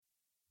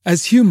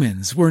As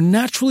humans, we're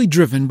naturally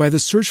driven by the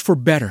search for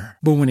better.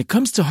 But when it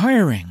comes to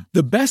hiring,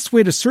 the best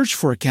way to search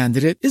for a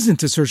candidate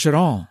isn't to search at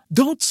all.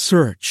 Don't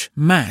search,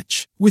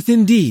 match with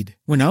Indeed.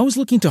 When I was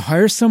looking to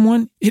hire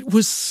someone, it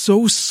was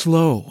so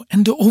slow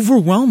and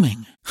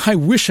overwhelming. I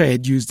wish I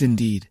had used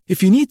Indeed.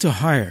 If you need to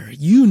hire,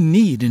 you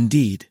need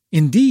Indeed.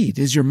 Indeed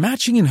is your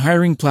matching and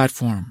hiring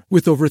platform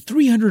with over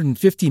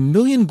 350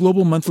 million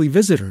global monthly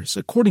visitors,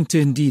 according to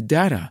Indeed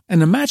data,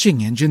 and a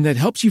matching engine that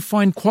helps you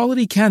find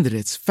quality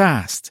candidates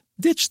fast.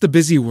 Ditch the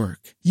busy work.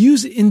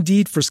 Use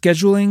Indeed for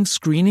scheduling,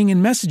 screening,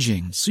 and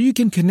messaging so you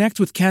can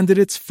connect with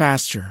candidates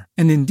faster.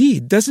 And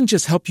Indeed doesn't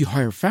just help you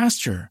hire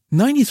faster.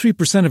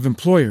 93% of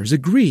employers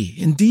agree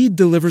Indeed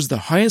delivers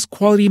the highest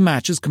quality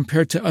matches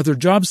compared to other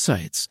job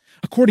sites,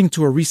 according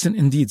to a recent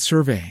Indeed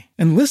survey.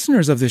 And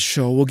listeners of this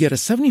show will get a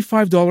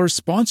 $75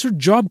 sponsored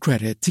job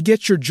credit to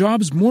get your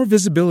jobs more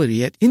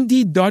visibility at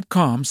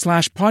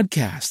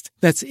Indeed.com/podcast.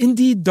 That's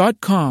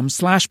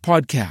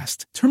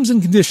Indeed.com/podcast. Terms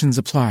and conditions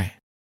apply.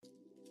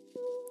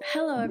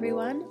 Hello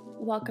everyone,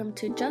 welcome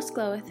to Just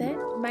Glow With It.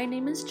 My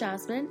name is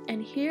Jasmine, and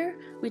here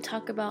we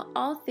talk about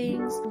all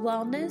things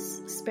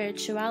wellness,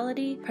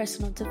 spirituality,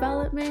 personal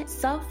development,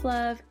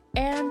 self-love,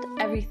 and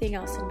everything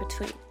else in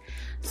between.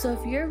 So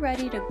if you're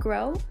ready to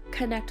grow,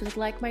 connect with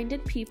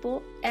like-minded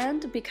people,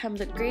 and become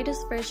the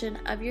greatest version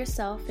of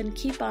yourself, and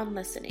keep on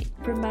listening,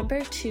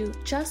 remember to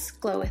just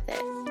glow with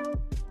it.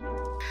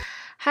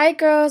 Hi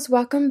girls,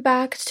 welcome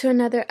back to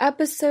another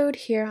episode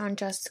here on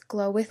Just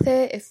Glow With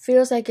It. It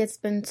feels like it's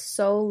been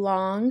so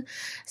long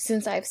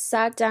since I've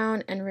sat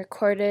down and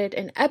recorded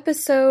an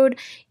episode.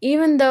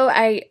 Even though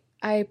I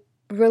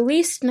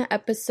released an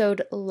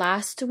episode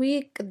last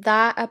week,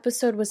 that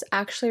episode was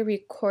actually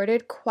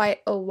recorded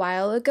quite a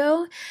while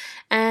ago,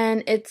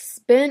 and it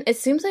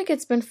seems like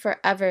it's been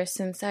forever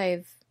since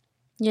I've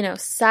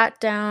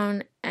sat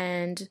down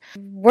and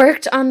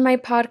worked on my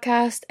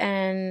podcast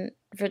and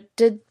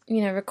recorded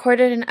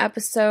an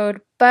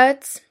episode.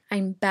 But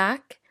I'm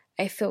back.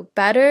 I feel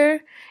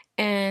better.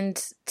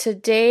 And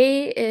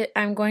today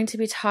I'm going to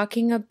be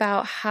talking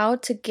about how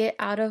to get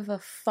out of a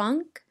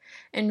funk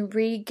and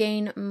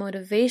regain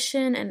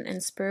motivation and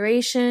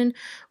inspiration,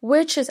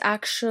 which is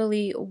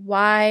actually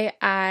why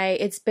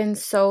it's been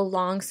so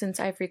long since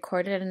I've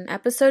recorded an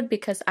episode,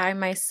 because I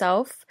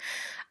myself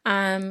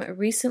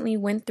recently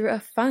went through a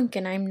funk,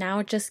 and I'm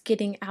now just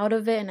getting out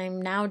of it, and I'm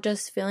now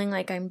just feeling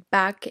like I'm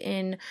back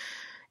in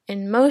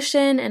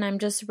motion, and I'm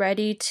just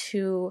ready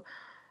to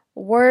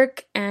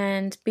work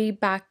and be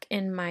back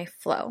in my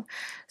flow.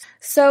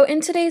 So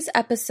in today's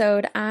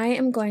episode, I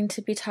am going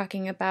to be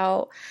talking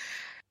about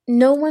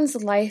no one's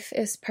life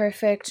is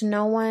perfect.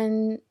 No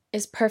one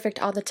is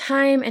perfect all the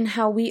time, and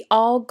how we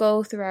all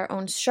go through our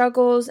own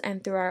struggles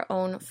and through our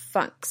own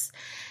funks.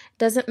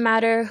 Doesn't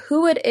matter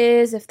who it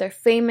is, if they're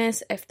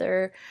famous, if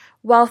they're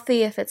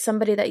wealthy, if it's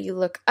somebody that you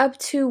look up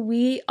to,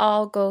 we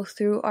all go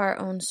through our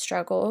own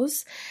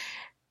struggles.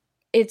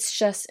 It's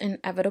just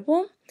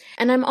inevitable.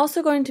 And I'm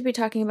also going to be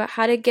talking about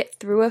how to get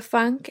through a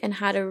funk and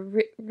how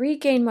to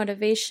regain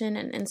motivation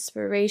and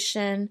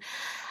inspiration.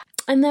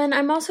 And then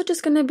I'm also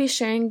just going to be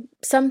sharing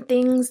some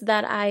things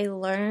that I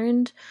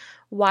learned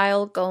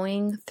while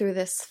going through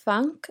this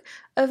funk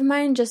of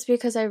mine, just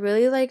because I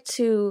really like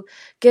to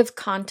give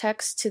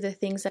context to the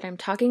things that I'm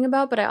talking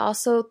about, but I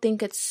also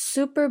think it's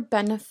super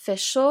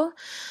beneficial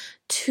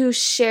to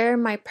share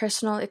my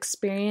personal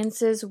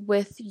experiences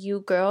with you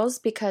girls,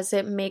 because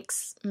it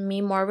makes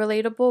me more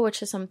relatable,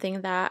 which is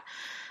something that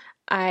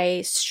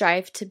I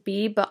strive to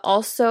be, but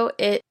also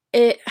it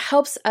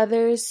helps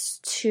others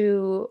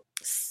to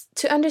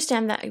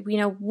understand that,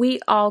 we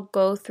all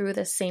go through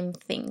the same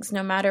things.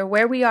 No matter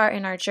where we are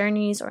in our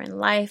journeys or in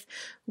life,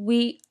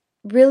 we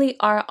really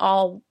are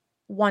all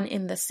one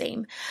in the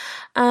same.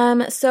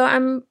 So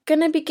I'm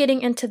going to be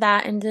getting into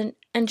that and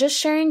just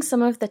sharing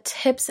some of the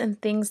tips and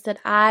things that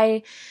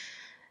I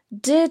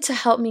did to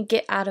help me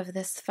get out of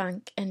this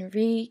funk and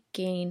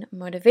regain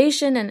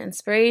motivation and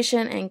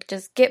inspiration and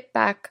just get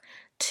back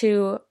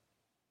to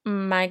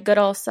my good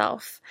old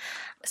self.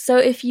 So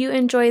if you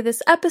enjoy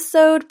this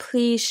episode,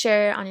 please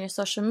share it on your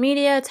social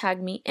media,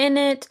 tag me in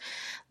it,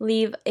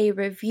 leave a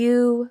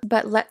review.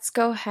 But let's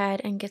go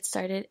ahead and get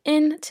started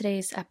in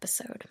today's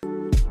episode.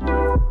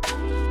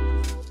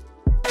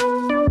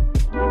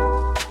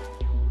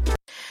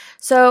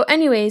 So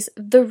anyways,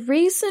 the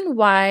reason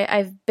why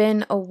I've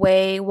been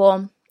away,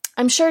 well,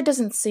 I'm sure it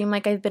doesn't seem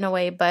like I've been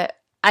away, but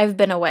I've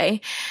been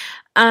away,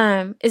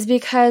 is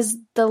because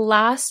the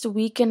last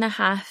week and a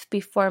half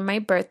before my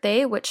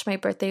birthday, which my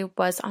birthday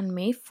was on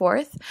May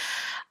 4th,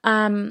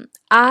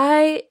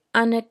 I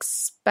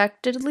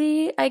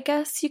unexpectedly, I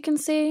guess you can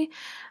say,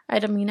 I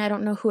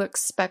don't know who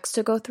expects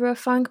to go through a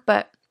funk,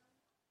 but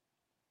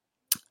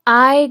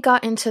I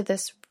got into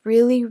this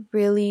really,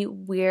 really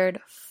weird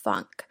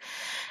funk.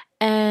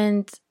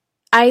 And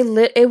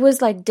it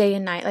was like day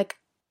and night. Like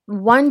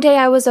one day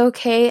I was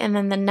okay, and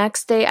then the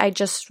next day I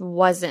just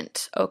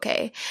wasn't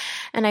okay.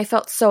 And I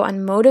felt so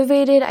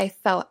unmotivated. I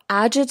felt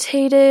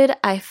agitated.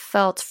 I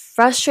felt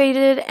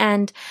frustrated.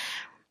 And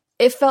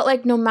it felt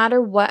like no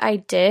matter what I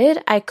did,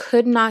 I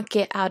could not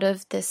get out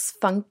of this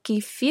funky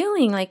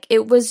feeling. Like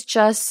it was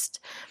just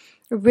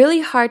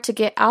really hard to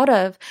get out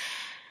of.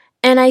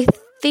 And I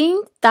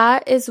think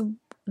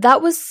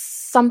that was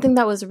something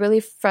that was really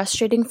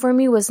frustrating for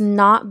me, was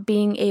not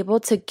being able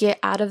to get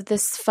out of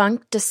this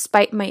funk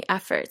despite my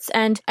efforts.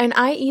 And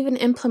I even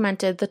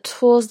implemented the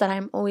tools that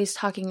I'm always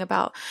talking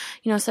about,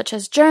 such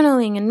as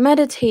journaling and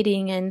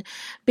meditating and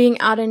being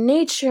out in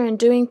nature and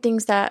doing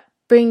things that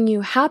bring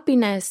you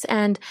happiness.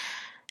 And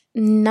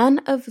none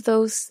of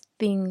those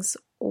things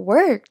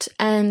worked.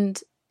 And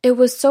it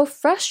was so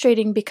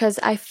frustrating because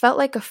I felt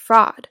like a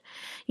fraud.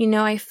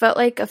 I felt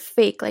like a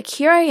fake. Like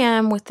here I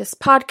am with this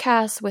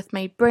podcast, with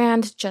my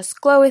brand,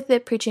 Just Glow With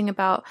It, preaching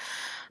about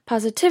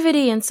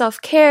positivity and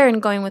self-care and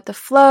going with the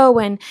flow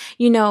and,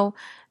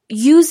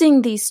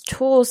 using these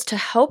tools to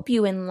help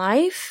you in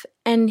life.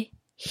 And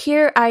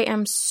here I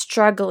am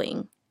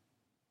struggling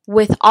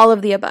with all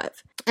of the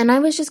above. And I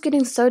was just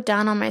getting so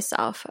down on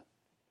myself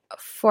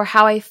for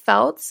how I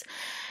felt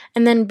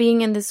and then being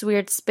in this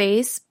weird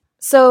space.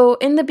 So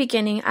in the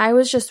beginning, I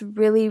was just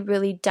really,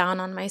 really down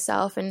on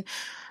myself and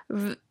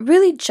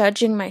really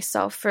judging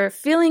myself for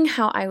feeling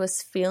how I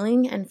was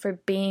feeling and for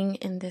being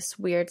in this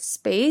weird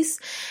space.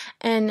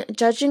 And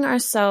judging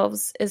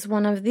ourselves is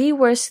one of the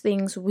worst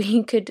things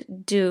we could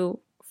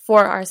do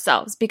for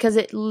ourselves because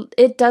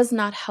it does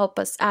not help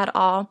us at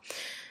all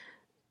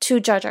to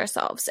judge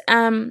ourselves.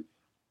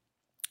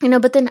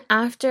 But then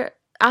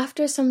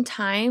after some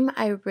time,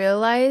 I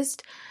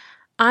realized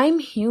I'm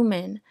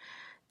human.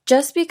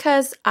 Just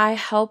because I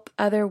help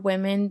other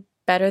women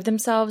better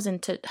themselves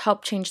and to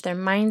help change their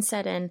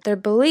mindset and their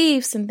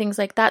beliefs and things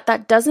like that,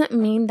 that doesn't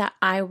mean that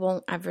I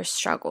won't ever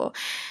struggle.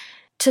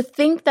 To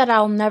think that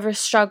I'll never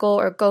struggle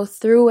or go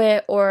through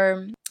it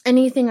or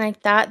anything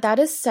like that, that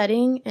is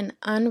setting an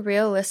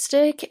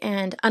unrealistic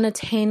and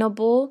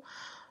unattainable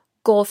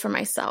goal for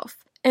myself.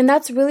 And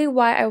that's really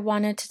why I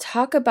wanted to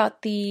talk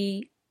about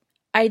the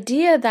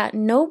idea that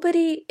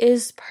nobody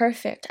is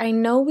perfect. I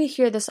know we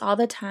hear this all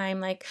the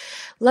time, like,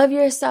 love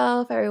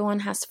yourself, everyone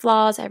has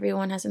flaws,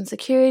 everyone has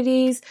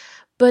insecurities,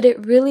 but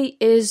it really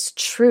is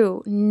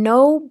true.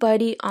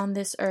 Nobody on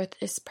this earth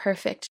is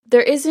perfect.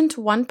 There isn't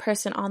one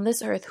person on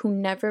this earth who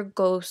never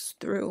goes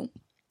through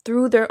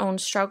their own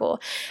struggle.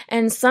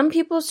 And some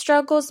people's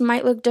struggles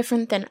might look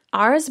different than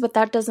ours, but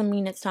that doesn't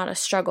mean it's not a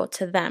struggle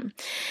to them.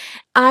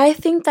 I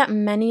think that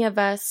many of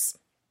us,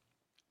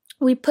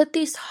 we put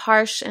these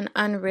harsh and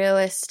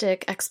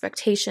unrealistic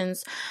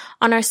expectations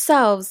on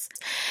ourselves.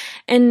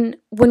 And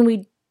when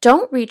we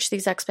don't reach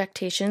these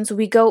expectations,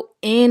 we go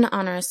in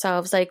on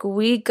ourselves, like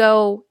we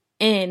go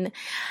in.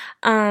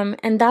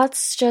 And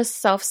that's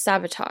just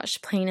self-sabotage,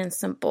 plain and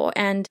simple.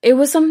 And it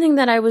was something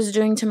that I was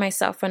doing to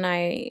myself when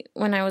I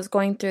was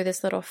going through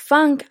this little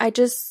funk. I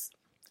just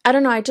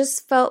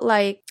felt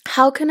like,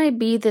 how can I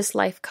be this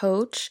life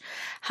coach?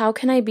 How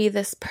can I be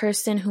this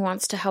person who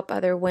wants to help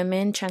other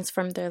women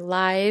transform their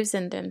lives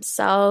and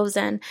themselves?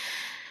 And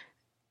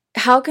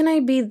how can I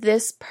be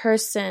this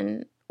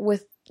person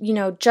with,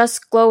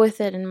 just glow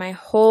with it and my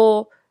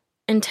whole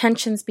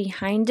intentions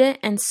behind it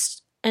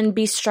and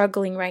be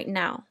struggling right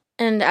now?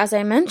 And as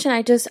I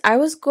mentioned, I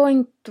was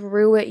going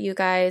through it, you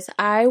guys.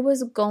 I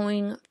was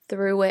going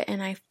through it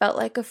and I felt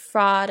like a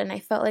fraud and I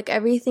felt like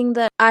everything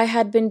that I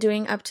had been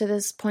doing up to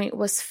this point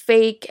was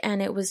fake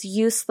and it was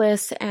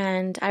useless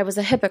and I was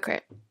a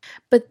hypocrite.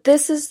 But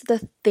this is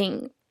the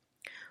thing.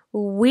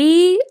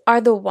 We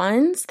are the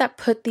ones that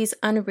put these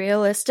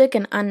unrealistic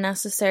and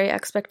unnecessary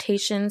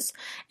expectations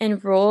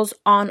and rules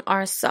on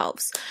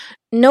ourselves.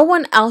 No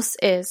one else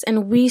is,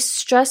 and we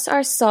stress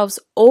ourselves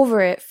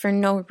over it for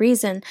no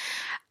reason.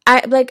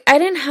 I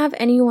didn't have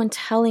anyone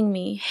telling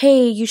me,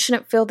 hey, you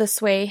shouldn't feel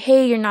this way.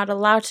 Hey, you're not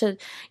allowed to,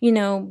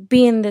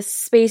 be in this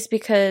space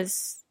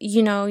because,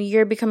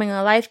 you're becoming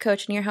a life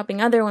coach and you're helping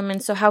other women.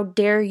 So how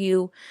dare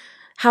you,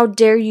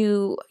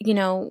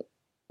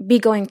 be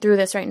going through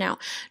this right now?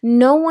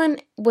 No one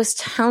was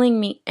telling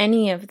me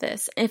any of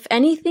this. If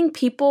anything,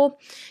 people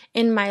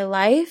in my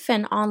life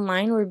and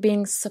online were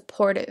being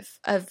supportive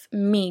of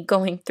me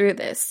going through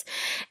this.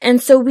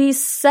 And so we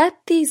set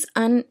these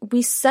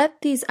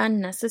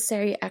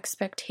unnecessary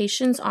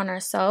expectations on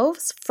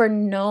ourselves for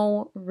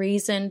no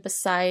reason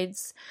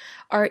besides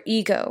our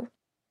ego.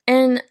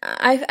 And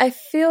I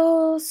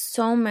feel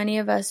so many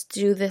of us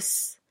do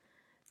this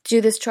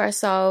to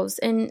ourselves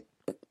in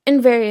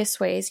various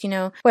ways,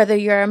 whether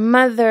you're a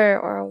mother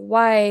or a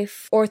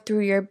wife or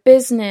through your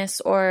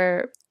business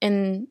or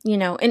in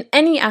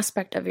any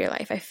aspect of your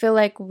life. I feel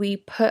like we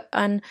put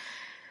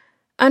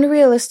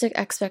unrealistic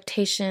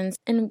expectations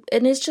and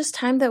it's just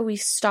time that we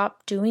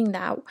stop doing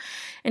that.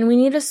 And we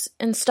need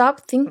to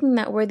stop thinking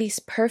that we're these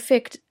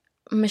perfect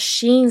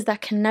machines that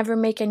can never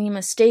make any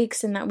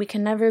mistakes and that we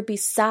can never be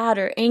sad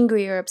or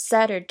angry or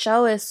upset or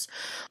jealous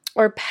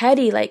or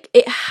petty. Like,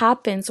 it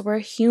happens. We're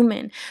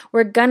human.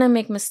 We're gonna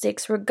make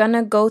mistakes. We're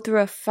gonna go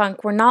through a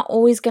funk. We're not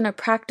always gonna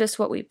practice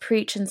what we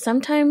preach. And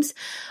sometimes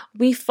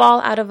we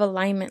fall out of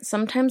alignment.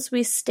 Sometimes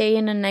we stay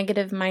in a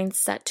negative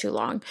mindset too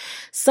long.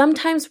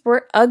 Sometimes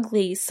we're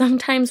ugly.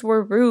 Sometimes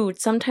we're rude.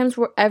 Sometimes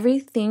we're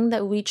everything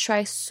that we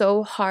try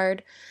so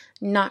hard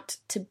not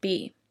to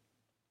be.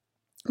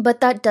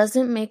 But that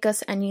doesn't make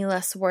us any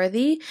less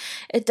worthy.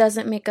 It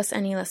doesn't make us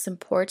any less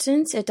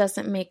important. It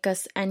doesn't make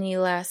us any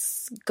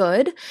less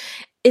good.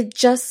 It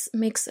just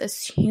makes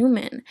us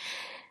human.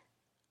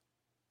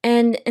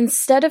 And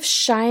instead of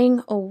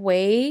shying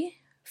away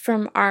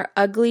from our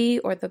ugly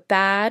or the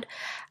bad,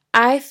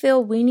 I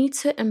feel we need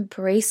to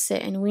embrace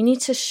it and we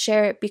need to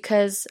share it,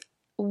 because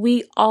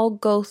we all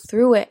go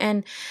through it.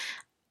 And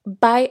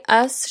by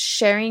us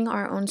sharing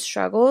our own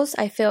struggles,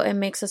 I feel it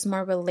makes us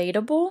more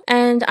relatable.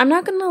 And I'm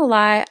not gonna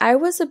lie, I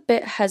was a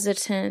bit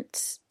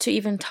hesitant to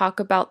even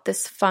talk about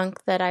this funk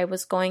that I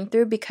was going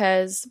through,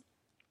 because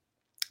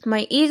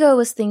my ego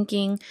was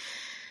thinking,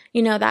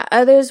 that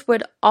others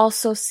would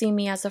also see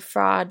me as a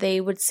fraud. They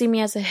would see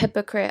me as a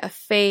hypocrite, a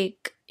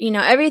fake,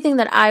 everything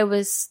that I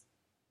was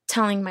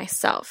telling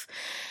myself.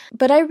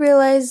 But I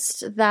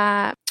realized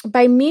that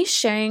by me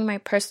sharing my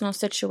personal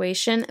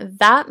situation,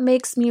 that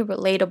makes me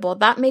relatable,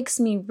 that makes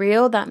me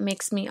real, that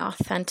makes me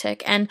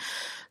authentic. And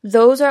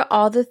those are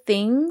all the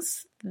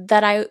things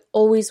that I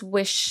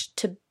wish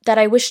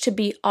to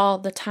be all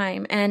the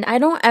time. And I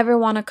don't ever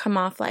want to come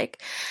off like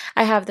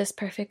I have this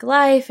perfect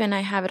life and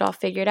I have it all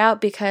figured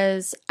out,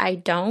 because I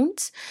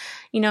don't.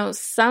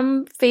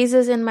 Some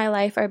phases in my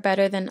life are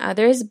better than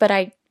others, but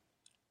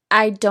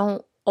I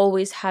don't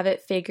always have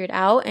it figured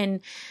out. And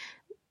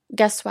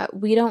guess what?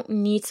 We don't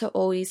need to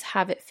always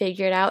have it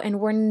figured out, and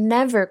we're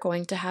never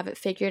going to have it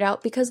figured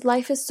out, because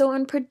life is so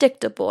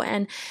unpredictable,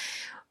 and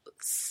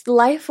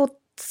life will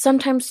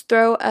sometimes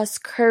throw us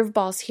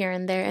curveballs here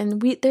and there,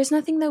 and there's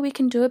nothing that we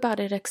can do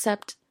about it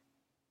except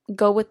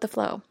go with the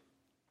flow,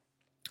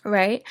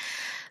 right?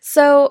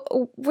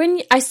 So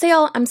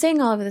I'm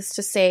saying all of this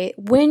to say,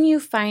 when you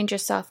find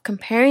yourself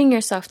comparing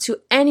yourself to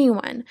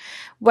anyone,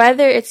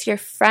 whether it's your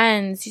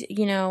friends,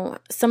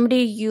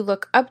 somebody you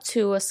look up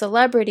to, a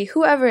celebrity,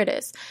 whoever it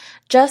is,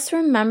 just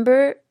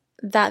remember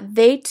that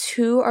they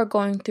too are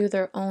going through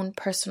their own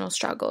personal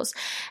struggles.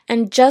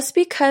 And just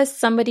because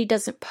somebody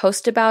doesn't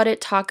post about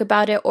it, talk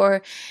about it,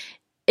 or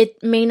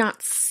it may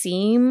not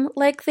seem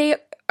like they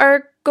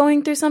are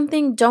going through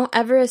something, don't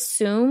ever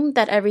assume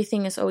that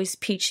everything is always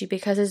peachy,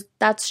 because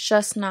that's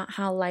just not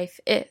how life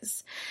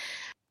is.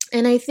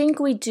 And I think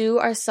we do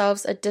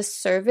ourselves a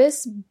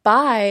disservice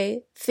by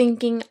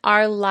thinking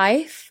our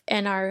life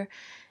and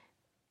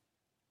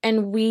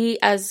we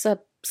as a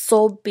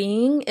soul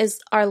being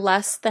are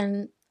less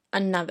than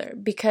another.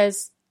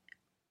 Because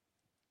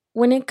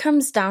when it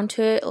comes down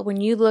to it,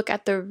 when you look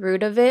at the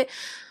root of it,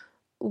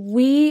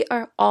 we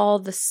are all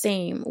the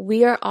same.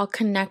 We are all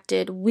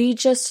connected.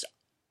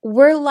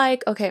 We're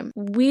like, okay,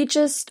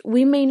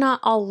 we may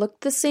not all look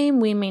the same,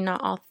 we may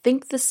not all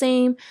think the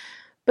same,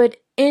 but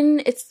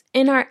in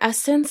our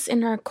essence,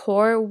 in our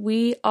core,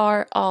 we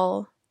are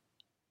all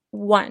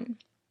one.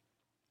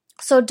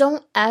 So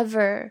don't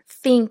ever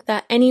think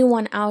that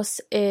anyone else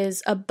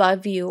is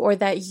above you, or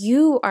that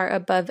you are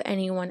above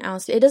anyone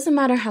else. It doesn't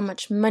matter how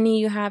much money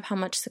you have, how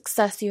much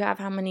success you have,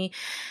 how many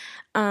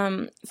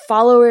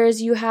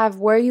followers you have,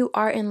 where you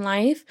are in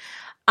life.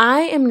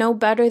 I am no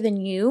better than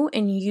you,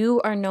 and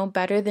you are no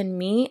better than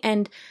me.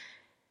 And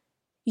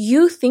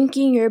you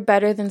thinking you're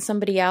better than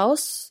somebody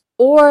else,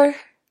 or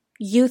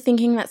you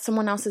thinking that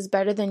someone else is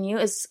better than you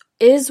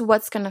is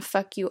what's going to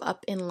fuck you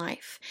up in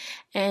life.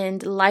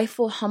 And life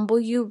will humble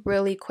you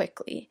really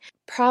quickly.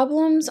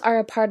 Problems are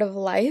a part of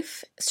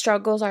life.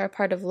 Struggles are a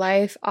part of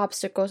life.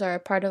 Obstacles are a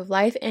part of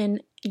life.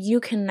 And you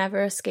can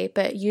never escape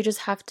it. You just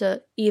have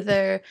to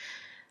either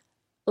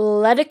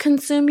let it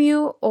consume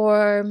you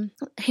or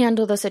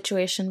handle the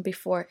situation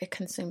before it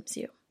consumes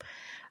you.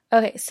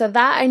 Okay, so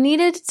that I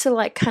needed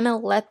to kind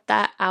of let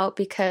that out,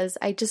 because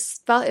I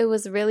just felt it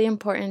was really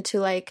important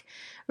to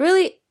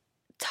really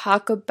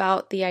talk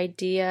about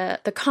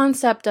the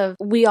concept of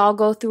we all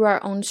go through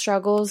our own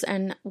struggles,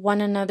 and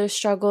one another's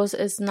struggles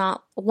is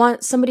not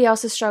somebody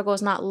else's struggle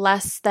is not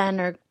less than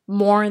or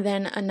more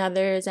than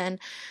another's, and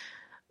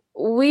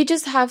we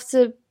just have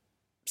to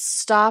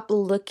stop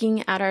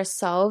looking at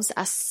ourselves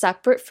as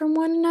separate from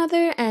one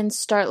another and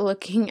start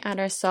looking at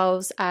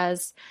ourselves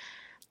as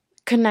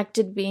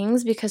connected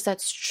beings, because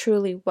that's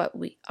truly what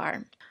we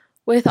are.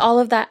 With all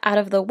of that out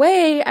of the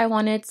way, I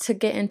wanted to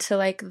get into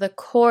the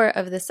core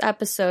of this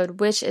episode,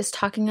 which is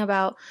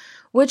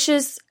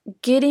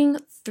getting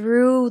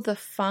through the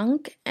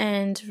funk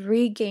and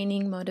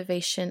regaining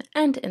motivation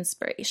and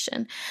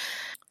inspiration.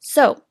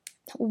 So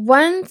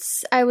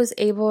once I was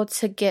able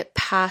to get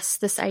past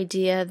this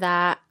idea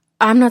that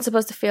I'm not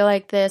supposed to feel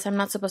like this, I'm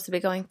not supposed to be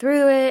going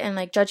through it,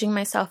 and judging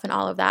myself and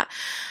all of that,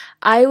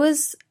 I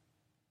was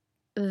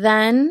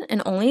then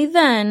and only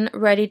then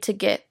ready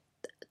to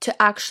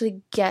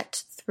actually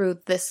get through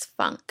this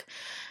funk.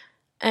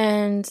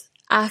 And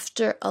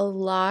after a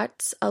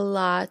lot,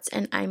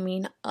 and I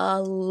mean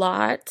a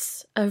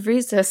lot of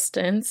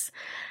resistance,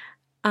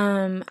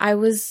 I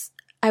was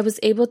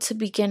able to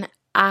begin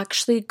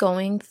actually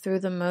going through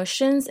the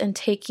motions and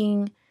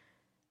taking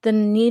the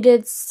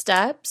needed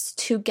steps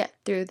to get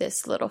through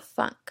this little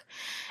funk.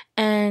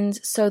 And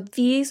so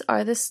these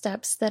are the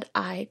steps that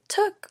I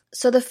took.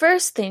 So the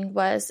first thing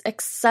was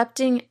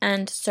accepting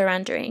and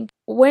surrendering.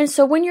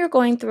 When you're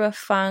going through a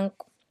funk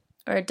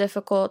or a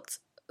difficult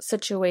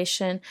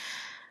situation,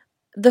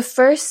 the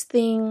first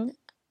thing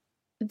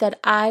that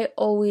I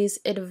always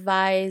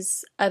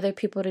advise other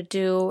people to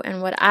do,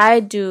 and what I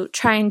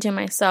try and do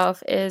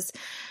myself, is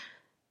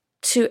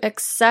to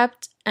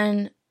accept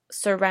and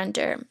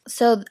surrender.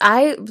 So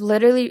I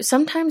literally,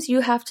 sometimes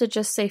you have to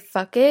just say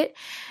fuck it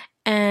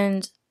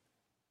and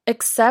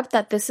accept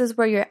that this is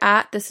where you're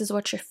at, this is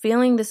what you're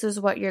feeling, this is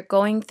what you're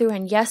going through,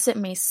 and yes, it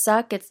may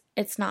suck,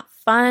 it's not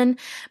fun,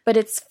 but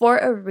it's for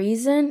a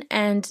reason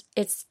and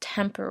it's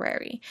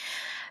temporary.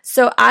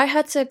 So I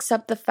had to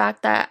accept the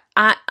fact that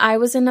I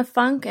was in a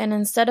funk, and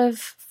instead of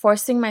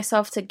forcing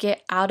myself to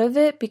get out of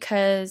it,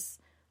 because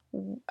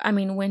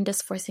when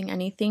does forcing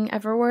anything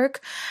ever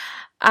work?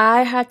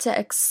 I had to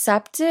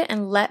accept it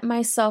and let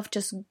myself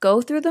just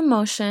go through the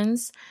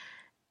motions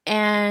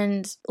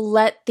and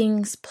let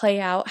things play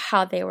out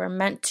how they were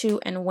meant to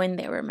and when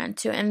they were meant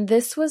to. And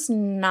this was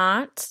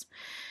not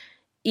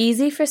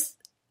easy,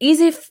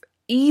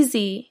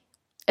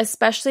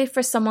 especially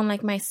for someone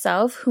like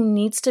myself who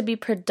needs to be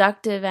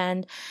productive,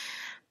 and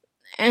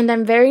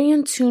I'm very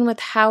in tune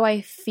with how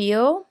I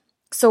feel.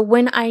 So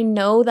when I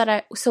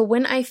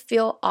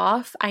feel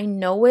off, I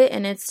know it,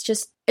 and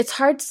it's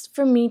hard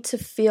for me to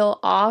feel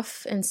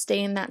off and stay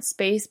in that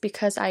space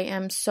because I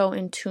am so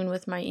in tune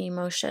with my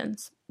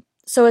emotions.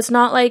 So it's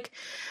not like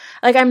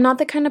I'm not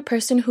the kind of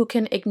person who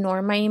can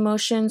ignore my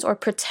emotions or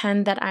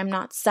pretend that I'm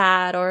not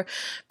sad or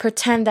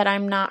pretend that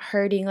I'm not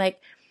hurting.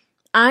 Like,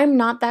 I'm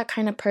not that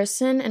kind of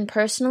person, and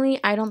personally,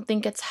 I don't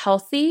think it's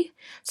healthy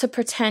to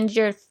pretend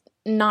you're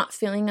not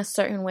feeling a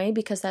certain way,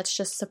 because that's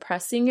just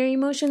suppressing your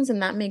emotions,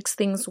 and that makes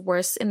things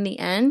worse in the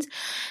end.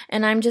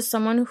 And I'm just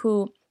someone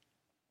who,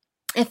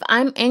 if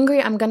I'm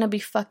angry, I'm gonna be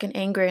fucking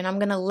angry, and I'm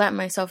gonna let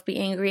myself be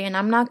angry, and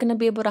I'm not gonna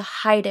be able to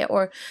hide it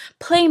or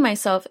play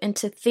myself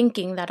into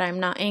thinking that I'm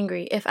not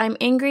angry. If I'm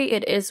angry,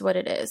 it is what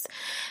it is.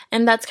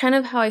 And that's kind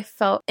of how I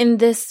felt in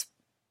this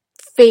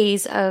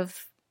phase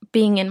of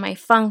being in my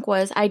funk.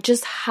 Was I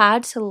just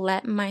had to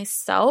let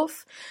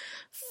myself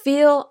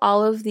feel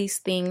all of these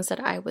things that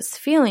I was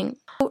feeling.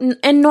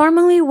 And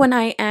normally when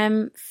I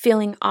am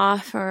feeling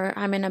off or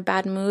I'm in a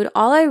bad mood,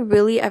 all I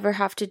really ever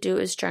have to do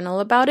is journal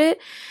about it.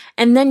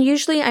 And then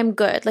usually I'm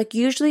good. Like,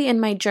 usually in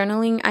my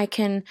journaling, I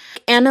can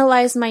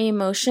analyze my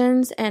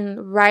emotions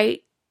and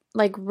write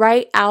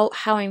out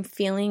how I'm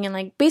feeling.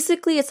 And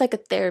basically it's like a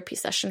therapy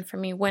session for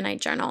me when I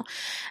journal.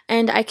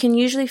 And I can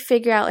usually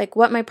figure out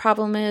what my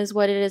problem is,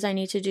 what it is I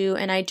need to do.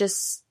 And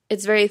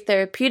it's very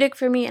therapeutic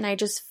for me. And I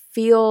just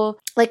feel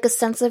like a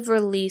sense of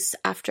release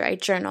after I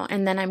journal,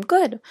 and then I'm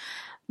good.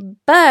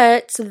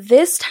 But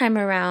this time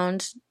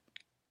around,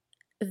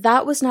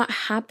 that was not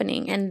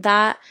happening. And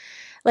that,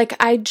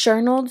 I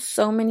journaled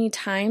so many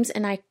times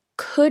and I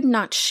could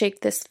not shake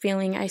this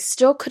feeling. I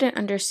still couldn't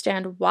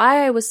understand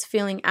why I was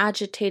feeling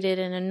agitated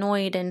and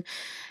annoyed and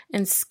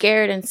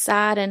scared and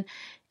sad. And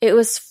it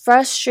was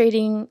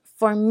frustrating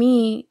for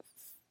me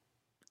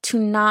to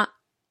not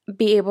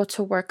be able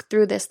to work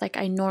through this like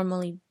I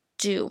normally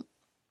do.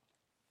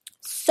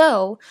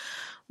 So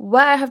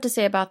what I have to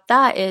say about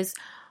that is,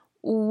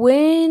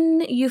 when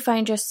you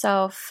find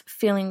yourself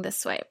feeling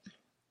this way,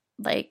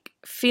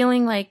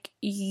 feeling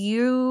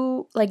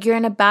you're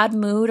in a bad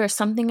mood or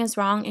something is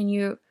wrong and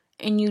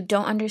you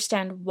don't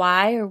understand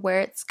why or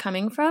where it's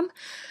coming from,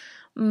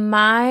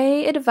 my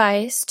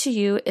advice to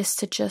you is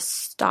to just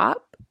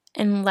stop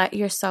and let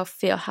yourself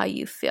feel how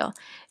you feel.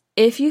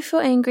 If you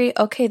feel angry,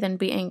 okay, then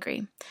be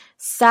angry.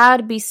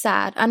 Sad, be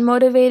sad.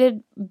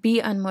 Unmotivated,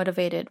 be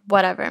unmotivated.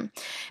 Whatever.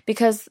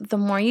 Because the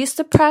more you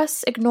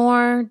suppress,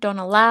 ignore, don't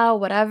allow,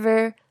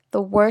 whatever,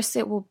 the worse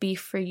it will be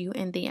for you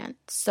in the end.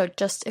 So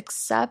just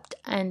accept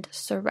and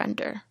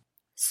surrender.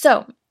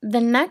 So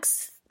the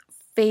next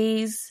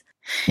phase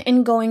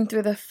in going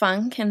through the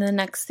funk, and the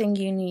next thing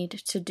you need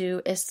to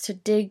do, is to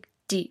dig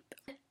deep.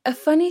 A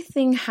funny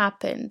thing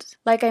happened.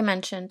 Like I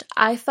mentioned,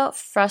 I felt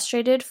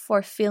frustrated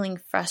for feeling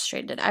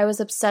frustrated. I was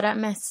upset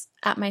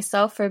at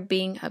myself for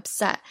being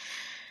upset.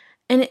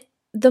 And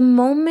the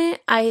moment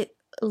I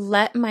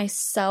let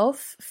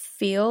myself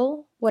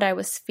feel what I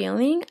was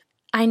feeling,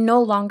 I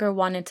no longer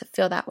wanted to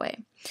feel that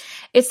way.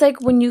 It's like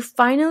when you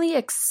finally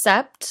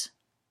accept,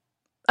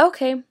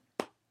 okay,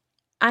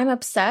 I'm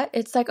upset.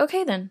 It's like,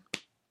 okay, then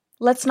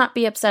let's not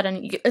be upset.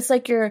 And it's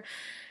like your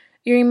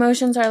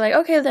emotions are like,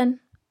 okay,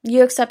 then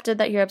you accepted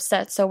that you're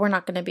upset, so we're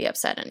not going to be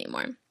upset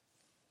anymore.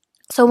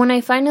 So when I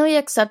finally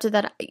accepted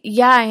that,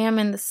 yeah, I am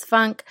in this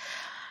funk,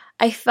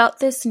 I felt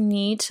this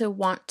need to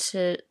want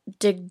to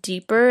dig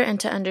deeper and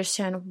to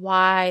understand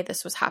why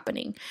this was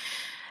happening.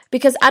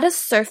 Because at a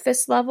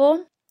surface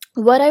level,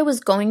 what I was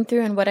going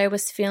through and what I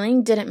was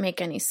feeling didn't make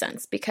any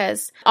sense,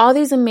 because all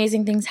these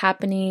amazing things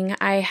happening,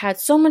 I had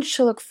so much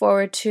to look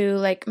forward to.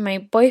 Like, my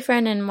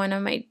boyfriend and one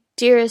of my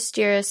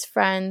dearest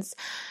friends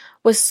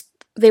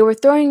they were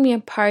throwing me a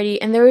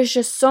party, and there was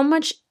just so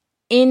much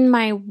in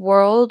my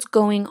world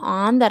going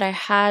on that I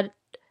had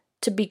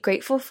to be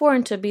grateful for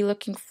and to be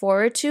looking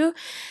forward to.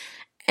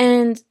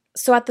 And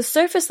so at the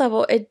surface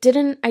level, I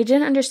didn't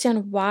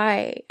understand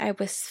why I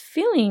was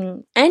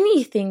feeling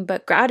anything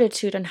but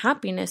gratitude and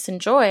happiness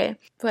and joy.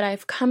 What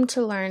I've come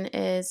to learn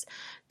is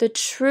the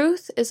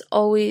truth is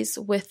always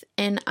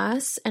within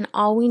us, and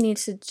all we need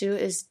to do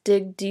is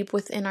dig deep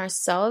within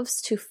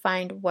ourselves to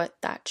find what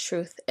that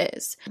truth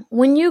is.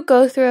 When you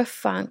go through a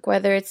funk,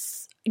 whether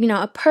it's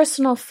a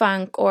personal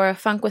funk or a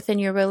funk within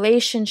your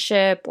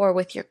relationship or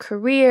with your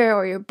career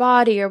or your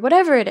body or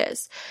whatever it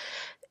is,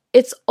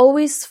 it's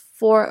always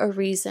for a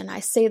reason. I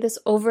say this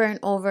over and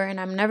over, and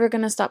I'm never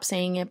going to stop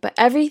saying it, but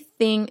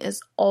everything is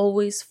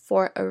always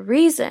for a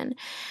reason.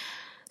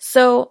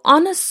 So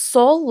on a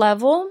soul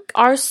level,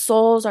 our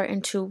souls, our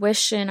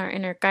intuition, our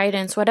inner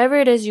guidance, whatever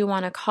it is you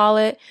want to call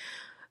it,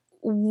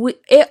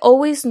 it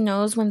always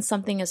knows when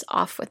something is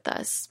off with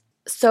us.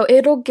 So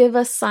it'll give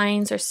us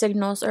signs or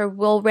signals, or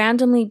we'll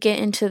randomly get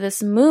into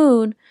this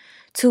mood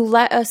to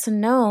let us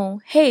know,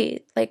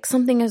 hey, like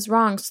something is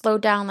wrong, slow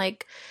down,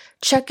 like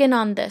check in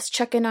on this,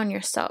 check in on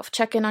yourself,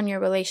 check in on your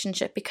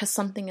relationship because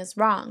something is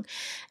wrong.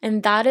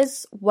 And that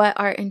is what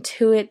our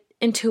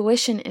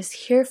intuition is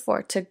here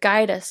for, to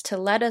guide us, to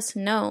let us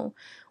know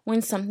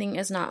when something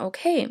is not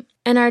okay.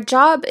 And our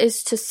job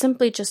is to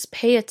simply just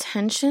pay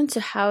attention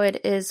to how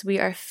it is we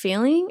are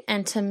feeling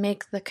and to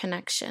make the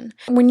connection.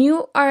 When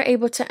you are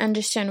able to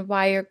understand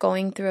why you're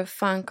going through a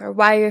funk or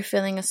why you're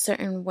feeling a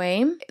certain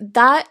way,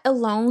 that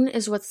alone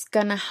is what's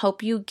gonna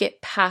help you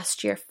get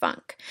past your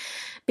funk.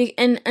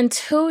 And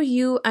until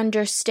you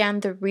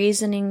understand the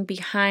reasoning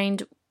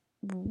behind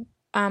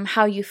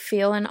how you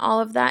feel and all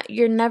of that,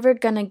 you're never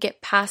going to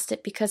get past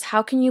it, because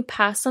how can you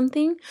pass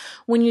something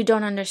when you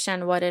don't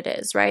understand what it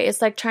is, right? It's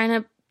like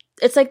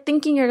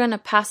thinking you're going to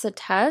pass a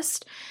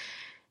test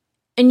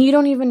and you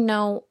don't even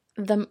know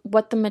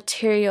what the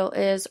material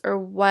is or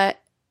what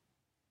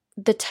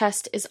the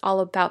test is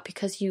all about,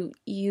 because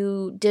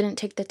you didn't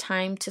take the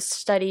time to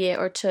study it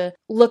or to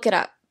look it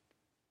up.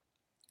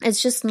 It's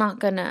just not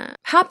gonna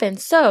happen.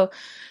 So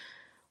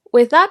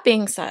with that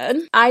being said,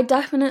 I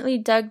definitely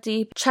dug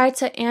deep, tried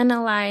to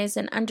analyze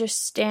and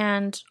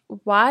understand,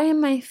 why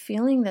am I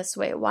feeling this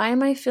way? Why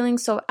am I feeling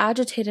so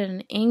agitated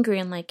and angry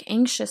and like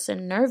anxious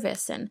and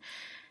nervous and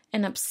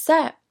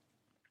upset?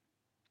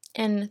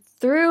 And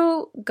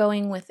through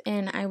going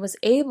within, I was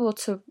able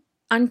to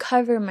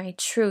uncover my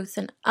truth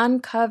and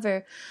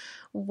uncover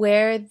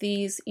where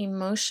these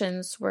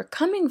emotions were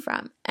coming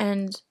from.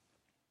 And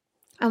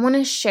I want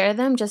to share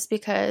them just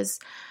because,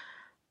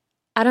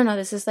 I don't know,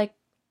 this is like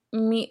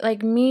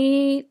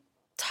me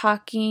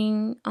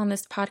talking on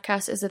this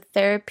podcast is a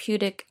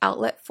therapeutic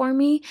outlet for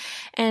me.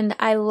 And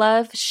I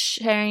love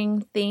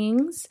sharing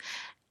things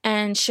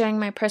and sharing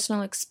my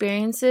personal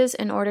experiences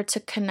in order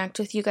to connect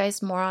with you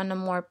guys more on a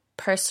more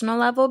personal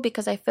level,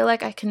 because I feel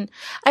like I can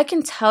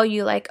tell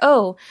you like,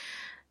 oh,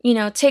 you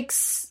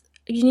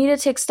need to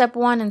take step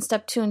 1 and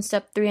step 2 and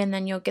step 3 and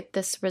then you'll get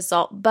this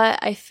result. But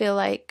I feel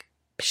like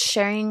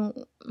sharing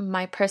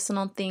my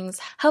personal things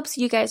helps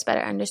you guys better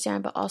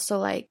understand, but also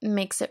like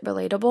makes it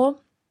relatable.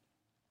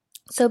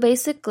 So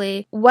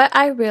basically, what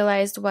I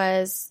realized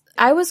was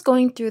I was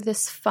going through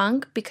this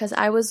funk because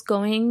I was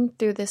going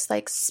through this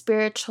like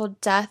spiritual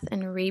death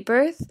and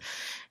rebirth.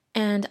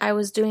 And I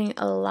was doing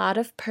a lot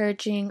of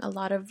purging, a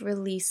lot of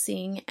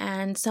releasing.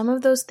 And some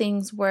of those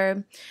things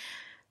were,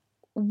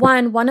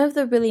 one of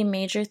the really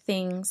major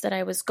things that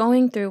I was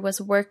going through was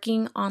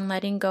working on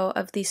letting go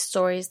of these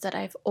stories that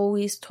I've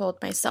always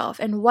told myself.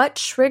 And what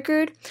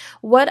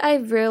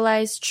I've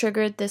realized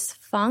triggered this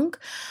funk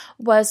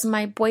was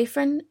my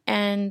boyfriend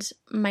and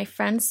my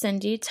friend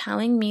Cindy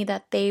telling me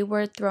that they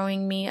were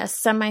throwing me a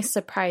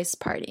semi-surprise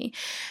party.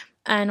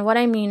 And what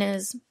I mean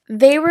is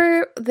they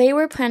were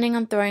planning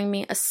on throwing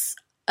me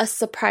a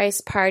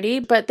surprise party,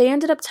 but they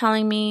ended up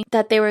telling me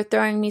that they were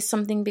throwing me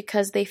something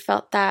because they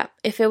felt that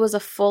if it was a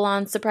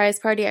full-on surprise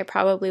party, I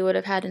probably would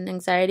have had an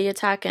anxiety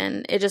attack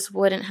and it just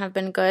wouldn't have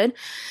been good.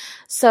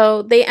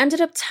 So they ended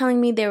up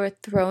telling me they were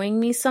throwing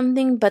me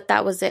something, but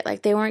that was it.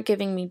 Like, they weren't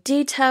giving me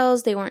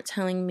details. They weren't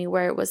telling me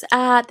where it was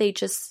at. They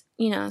just,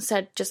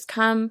 said, just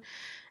come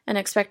and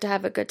expect to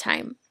have a good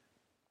time.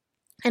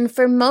 And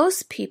for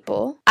most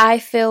people, I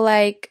feel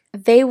like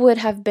they would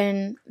have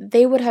been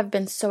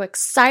so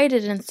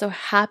excited and so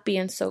happy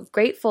and so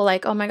grateful,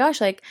 like, oh my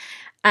gosh, like,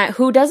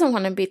 who doesn't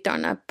want to be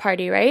thrown a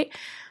party, right?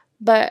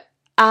 But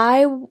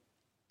I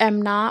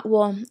am not,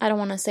 well, I don't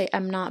want to say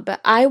I'm not,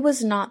 but I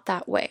was not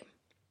that way.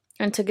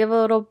 And to give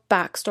a little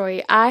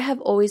backstory, I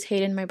have always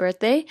hated my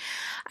birthday.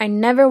 I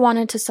never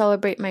wanted to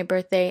celebrate my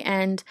birthday.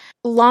 And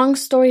long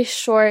story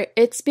short,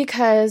 it's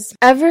because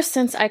ever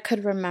since I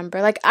could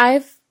remember, like,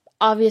 I've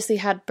obviously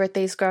had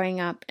birthdays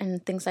growing up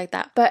and things like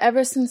that, but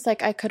ever since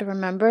like I could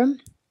remember,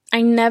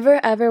 I never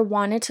ever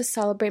wanted to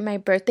celebrate my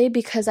birthday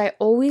because I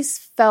always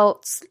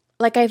felt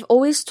like I've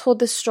always told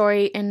the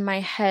story in my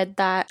head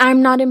that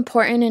I'm not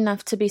important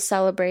enough to be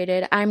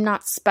celebrated. I'm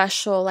not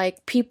special.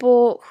 Like,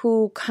 people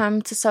who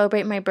come to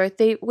celebrate my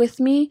birthday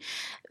with me,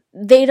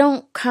 they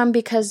don't come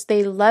because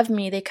they love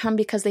me. They come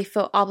because they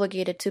feel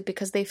obligated to,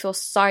 because they feel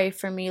sorry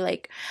for me.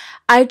 Like,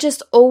 I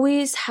just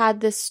always had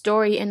this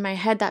story in my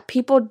head that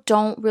people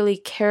don't really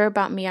care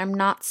about me. I'm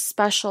not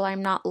special.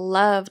 I'm not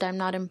loved. I'm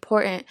not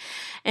important.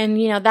 And,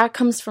 that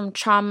comes from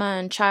trauma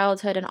and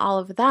childhood and all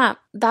of that.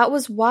 That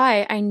was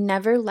why I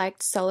never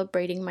liked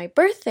celebrating my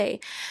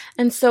birthday.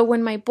 And so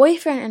when my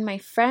boyfriend and my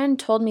friend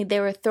told me they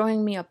were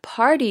throwing me a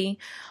party,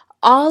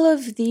 all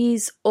of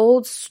these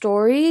old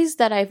stories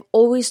that I've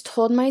always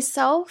told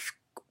myself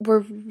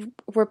were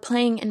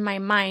playing in my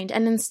mind.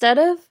 And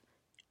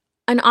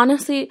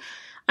honestly,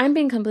 I'm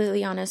being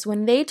completely honest,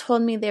 when they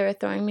told me they were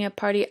throwing me a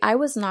party, I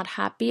was not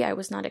happy, I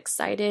was not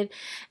excited,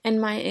 and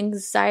my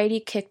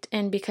anxiety kicked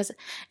in because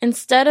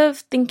instead of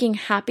thinking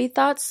happy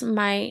thoughts,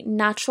 my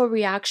natural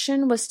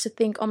reaction was to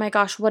think, oh my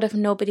gosh, what if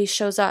nobody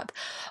shows up?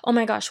 Oh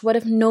my gosh, what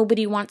if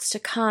nobody wants to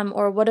come?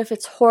 Or what if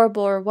it's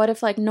horrible? Or what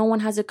if no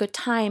one has a good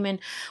time? And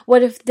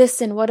what if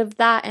this and what if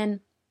that? And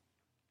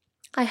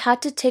I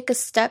had to take a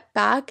step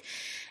back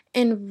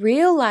and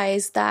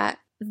realize that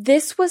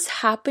this was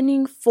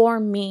happening for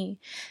me.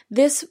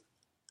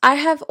 I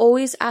had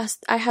always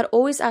asked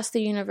the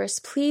universe,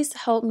 please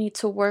help me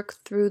to work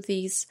through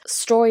these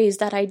stories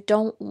that I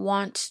don't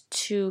want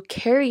to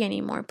carry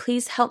anymore.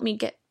 Please help me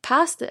get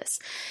past this.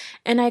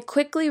 And I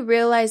quickly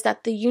realized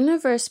that the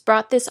universe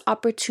brought this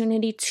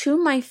opportunity to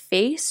my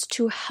face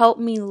to help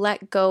me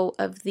let go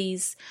of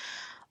these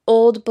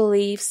old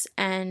beliefs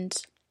and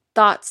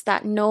thoughts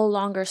that no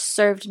longer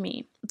served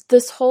me.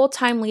 This whole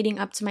time leading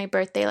up to my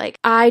birthday,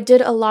 I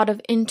did a lot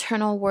of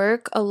internal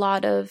work, a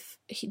lot of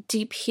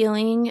deep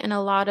healing, and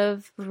a lot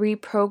of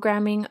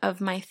reprogramming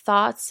of my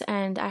thoughts,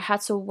 and I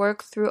had to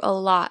work through a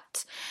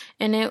lot.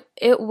 And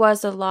it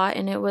was a lot,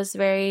 and it was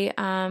very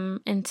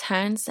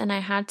intense, and I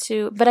had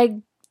to, but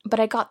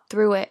I got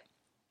through it.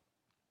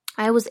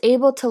 I was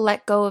able to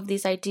let go of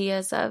these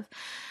ideas of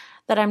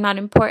that I'm not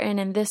important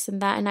and this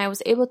and that, and I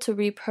was able to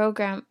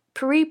reprogram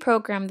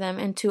them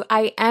into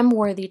I am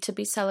worthy to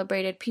be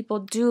celebrated. People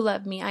do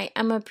love me. I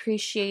am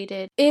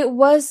appreciated. It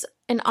was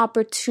an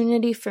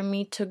opportunity for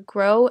me to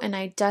grow, and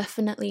I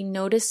definitely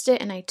noticed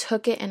it, and I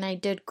took it, and I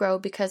did grow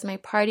because my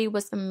party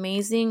was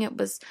amazing. It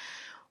was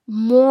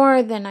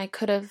more than I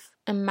could have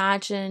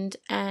imagined,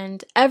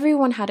 and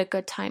everyone had a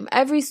good time.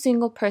 Every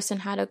single person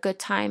had a good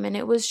time, and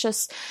it was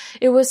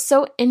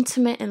so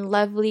intimate and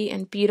lovely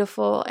and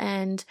beautiful,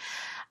 and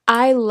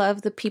I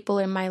love the people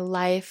in my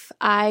life.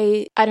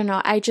 I don't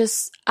know, I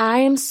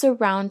am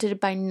surrounded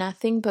by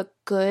nothing but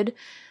good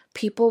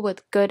people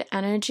with good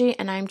energy,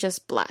 and I'm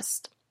just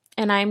blessed.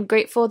 And I'm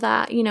grateful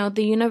that,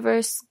 the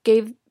universe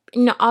gave,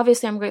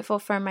 obviously I'm grateful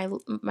for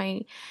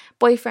my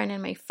boyfriend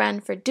and my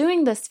friend for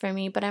doing this for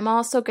me, but I'm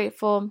also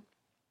grateful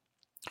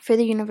for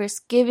the universe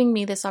giving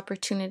me this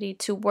opportunity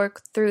to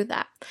work through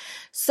that.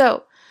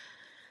 So,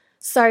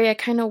 sorry, I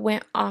kind of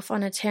went off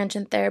on a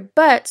tangent there,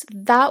 but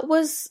that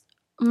was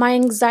my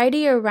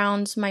anxiety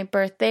around my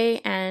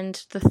birthday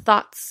and the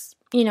thoughts,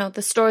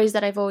 the stories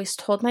that I've always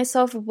told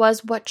myself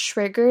was what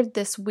triggered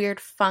this weird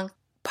funk.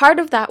 Part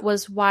of that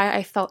was why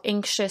I felt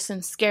anxious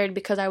and scared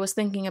because I was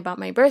thinking about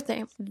my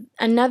birthday.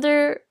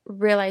 Another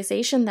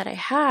realization that I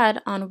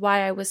had on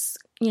why I was,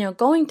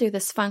 going through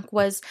this funk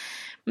was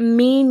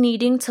me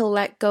needing to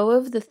let go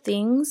of the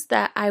things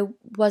that I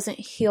wasn't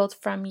healed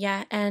from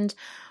yet. And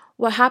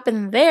what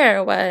happened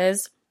there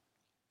was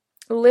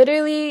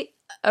literally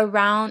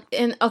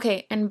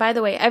and by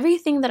the way,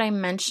 everything that I'm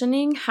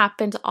mentioning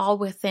happened all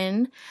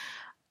within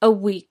a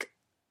week.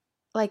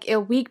 Like a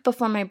week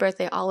before my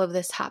birthday, all of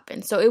this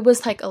happened. So it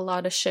was a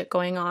lot of shit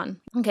going on.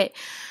 Okay.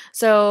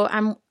 So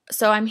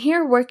I'm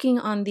here working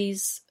on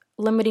these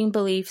limiting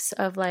beliefs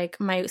of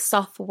my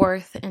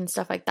self-worth and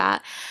stuff like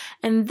that.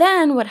 And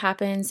then what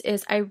happens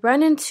is I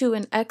run into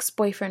an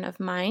ex-boyfriend of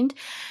mine,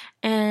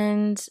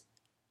 and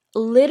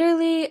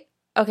literally,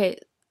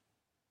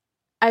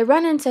 I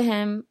run into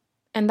him,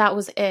 and that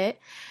was it.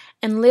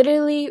 And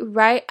literally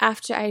right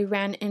after I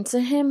ran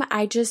into him,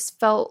 I just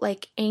felt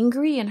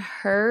angry and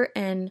hurt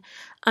and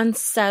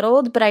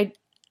unsettled. But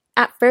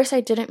at first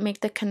I didn't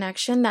make the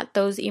connection that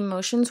those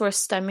emotions were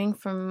stemming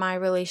from my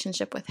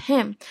relationship with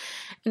him.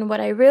 And what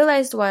I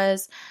realized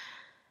was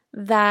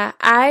that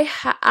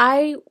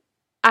I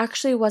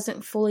actually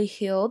wasn't fully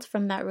healed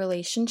from that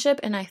relationship,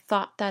 and I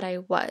thought that I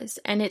was.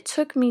 And it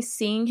took me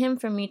seeing him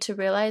for me to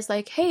realize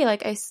hey,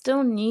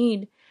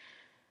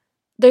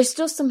 there's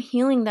still some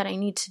healing that I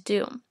need to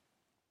do.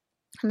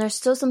 And there's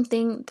still some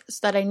things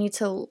that I need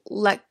to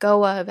let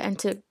go of and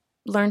to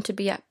learn to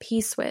be at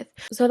peace with.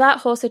 So that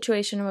whole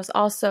situation was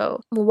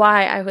also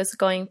why I was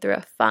going through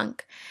a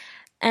funk.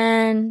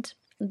 And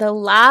the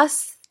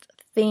last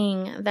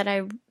thing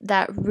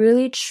that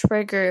really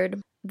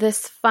triggered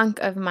this funk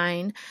of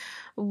mine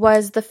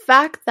was the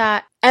fact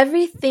that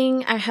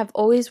everything I have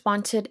always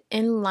wanted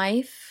in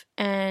life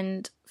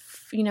and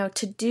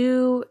to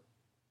do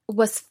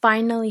was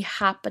finally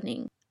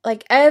happening.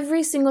 Like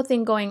every single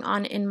thing going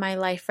on in my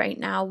life right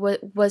now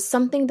was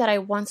something that I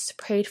once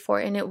prayed for,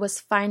 and it was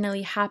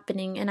finally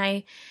happening. And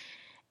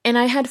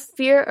I had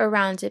fear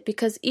around it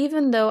because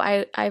even though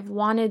I've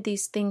wanted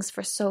these things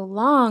for so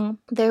long,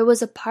 there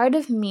was a part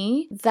of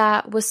me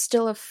that was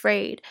still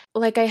afraid.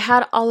 Like I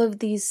had all of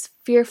these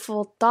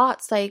fearful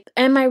thoughts, like,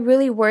 am I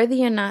really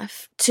worthy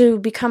enough to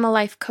become a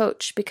life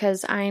coach?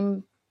 Because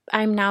I'm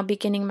now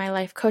beginning my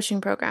life coaching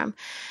program.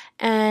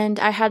 And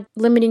I had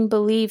limiting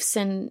beliefs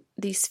and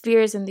these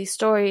fears and these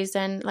stories.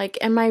 And like,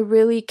 am I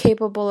really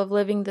capable of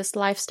living this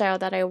lifestyle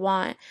that I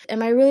want?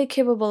 Am I really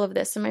capable of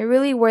this? Am I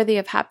really worthy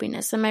of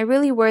happiness? Am I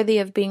really worthy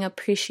of being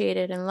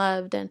appreciated and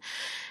loved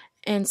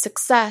and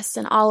success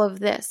and all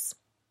of this?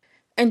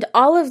 And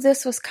all of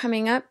this was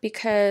coming up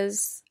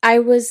because I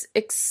was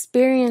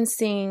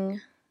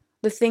experiencing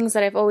the things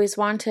that I've always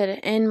wanted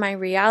in my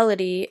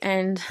reality.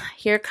 And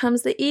here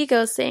comes the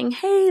ego saying,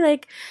 hey,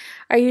 like,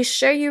 are you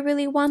sure you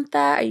really want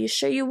that? Are you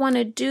sure you want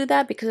to do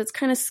that? Because it's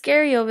kind of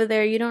scary over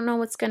there. You don't know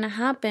what's going to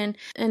happen.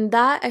 And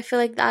that, I feel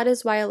like that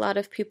is why a lot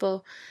of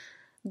people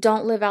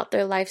don't live out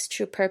their life's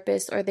true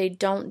purpose, or they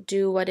don't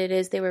do what it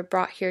is they were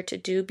brought here to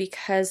do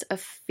because of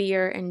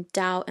fear and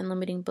doubt and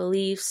limiting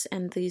beliefs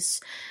and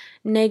these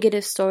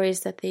negative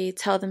stories that they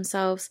tell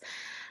themselves.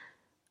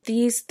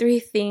 These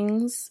 3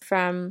 things,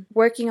 from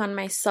working on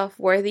my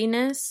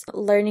self-worthiness,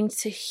 learning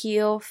to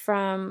heal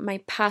from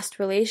my past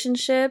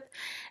relationship,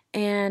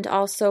 and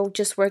also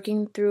just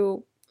working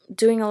through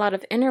doing a lot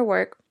of inner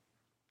work,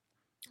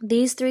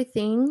 these 3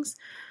 things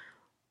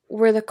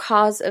were the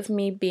cause of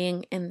me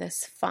being in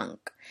this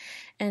funk.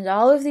 And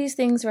all of these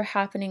things were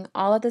happening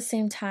all at the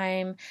same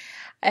time.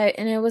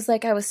 And it was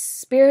like I was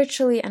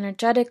spiritually,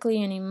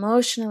 energetically, and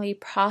emotionally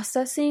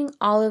processing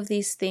all of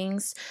these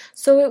things.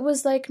 So it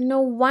was like,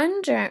 no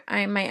wonder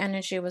my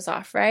energy was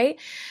off, right?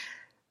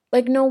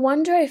 Like, no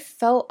wonder I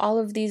felt all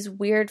of these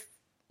weird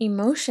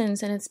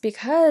emotions. And it's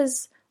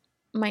because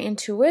my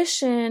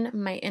intuition,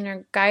 my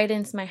inner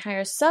guidance, my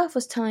higher self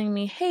was telling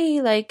me,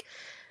 hey, like,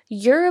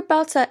 you're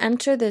about to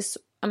enter this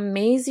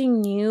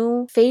amazing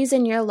new phase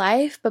in your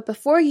life, but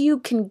before you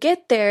can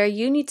get there,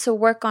 you need to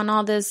work on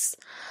all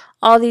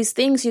these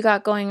things you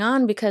got going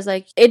on, because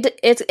like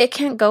it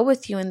can't go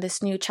with you in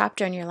this new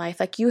chapter in your life.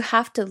 Like, you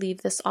have to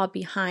leave this all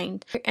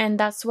behind. And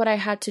that's what I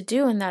had to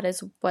do, and that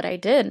is what I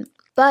did.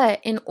 But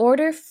in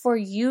order for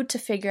you to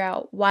figure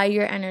out why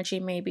your energy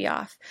may be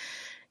off,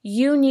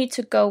 you need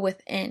to go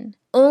within.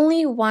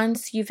 Only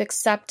once you've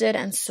accepted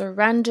and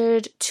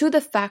surrendered to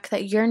the fact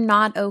that you're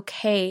not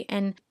okay,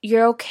 and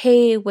you're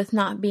okay with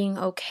not being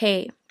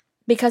okay.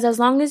 Because as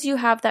long as you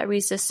have that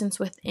resistance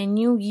within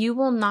you, you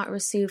will not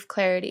receive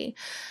clarity.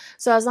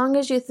 So as long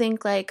as you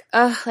think like,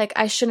 like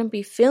I shouldn't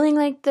be feeling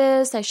like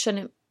this, I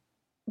shouldn't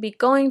be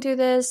going through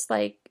this,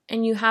 like,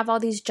 and you have all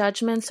these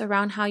judgments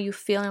around how you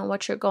feel and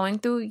what you're going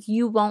through,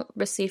 you won't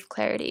receive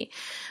clarity.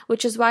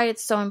 Which is why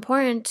it's so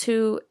important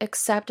to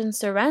accept and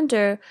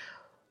surrender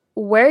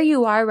where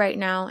you are right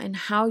now and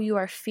how you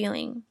are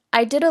feeling.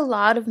 I did a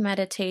lot of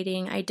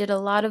meditating. I did a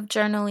lot of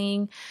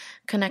journaling,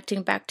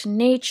 connecting back to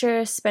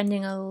nature,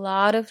 spending a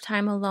lot of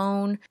time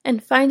alone,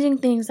 and finding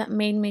things that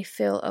made me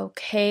feel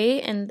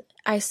okay. And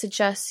I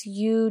suggest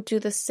you do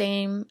the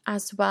same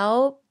as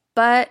well.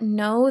 But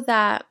know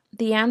that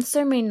the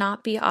answer may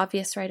not be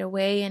obvious right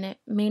away, and it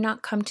may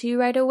not come to you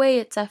right away.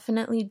 It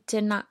definitely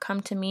did not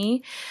come to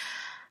me.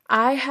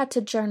 I had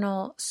to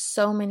journal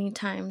so many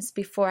times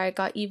before I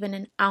got even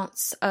an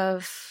ounce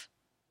of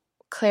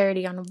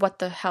clarity on what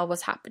the hell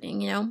was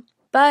happening,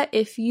 But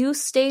if you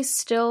stay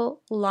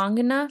still long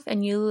enough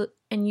and you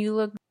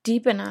look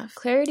deep enough,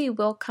 clarity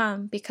will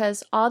come,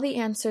 because all the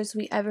answers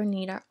we ever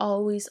need are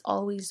always,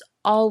 always,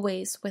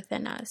 always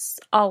within us.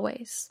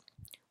 Always.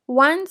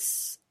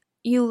 Once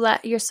you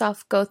let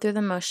yourself go through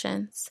the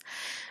motions,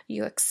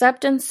 you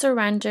accept and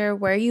surrender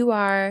where you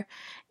are,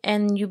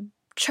 and you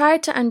try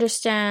to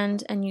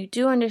understand, and you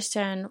do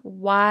understand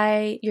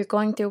why you're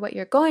going through what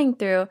you're going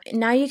through,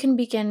 now you can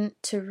begin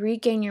to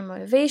regain your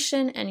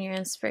motivation and your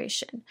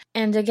inspiration.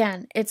 And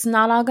again, it's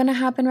not all going to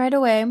happen right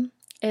away.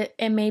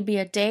 It may be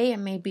a day, it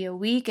may be a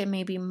week, it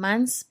may be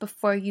months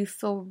before you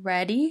feel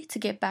ready to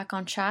get back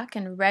on track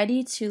and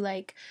ready to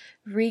like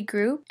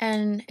regroup.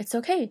 And it's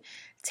okay.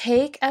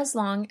 Take as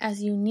long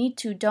as you need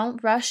to.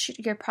 Don't rush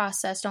your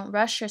process. Don't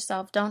rush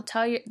yourself. Don't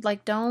try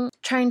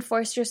and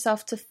force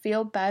yourself to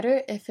feel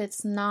better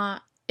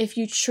if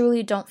you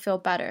truly don't feel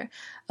better.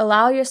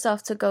 Allow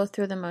yourself to go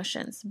through the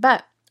motions.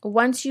 But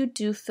once you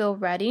do feel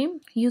ready,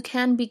 you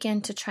can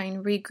begin to try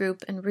and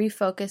regroup and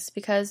refocus,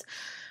 because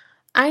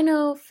I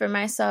know for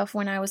myself,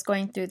 when I was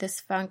going through this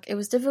funk, it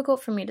was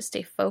difficult for me to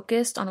stay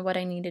focused on what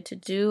I needed to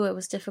do. It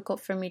was difficult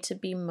for me to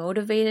be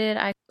motivated.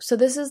 So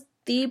this is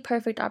the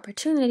perfect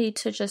opportunity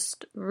to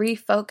just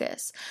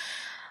refocus.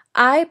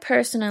 I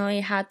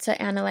personally had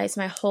to analyze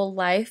my whole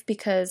life,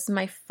 because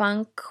my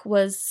funk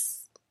was,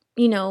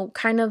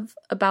 kind of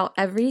about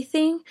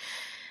everything.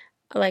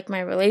 like my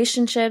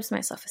relationships,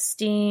 my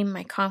self-esteem,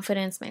 my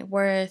confidence, my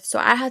worth. So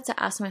I had to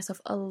ask myself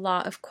a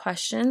lot of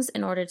questions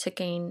in order to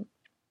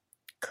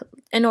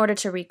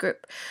regroup.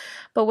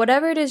 But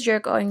whatever it is you're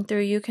going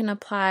through, you can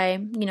apply,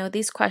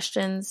 these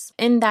questions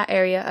in that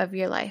area of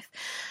your life.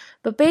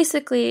 But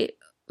basically,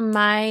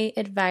 my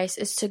advice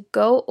is to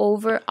go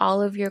over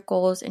all of your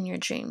goals and your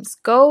dreams.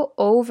 Go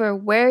over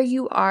where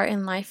you are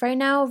in life right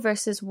now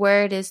versus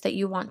where it is that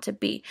you want to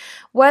be.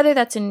 Whether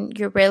that's in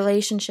your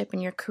relationship,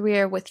 in your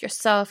career, with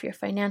yourself, your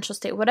financial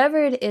state,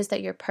 whatever it is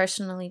that you're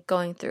personally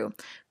going through.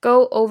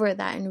 Go over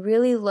that and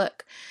really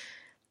look.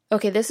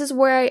 Okay, this is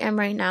where I am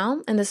right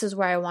now, and this is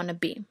where I want to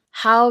be.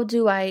 How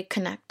do I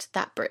connect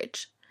that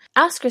bridge?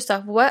 Ask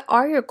yourself, what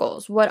are your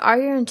goals? What are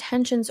your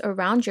intentions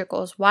around your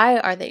goals? Why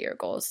are they your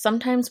goals?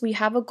 Sometimes we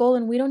have a goal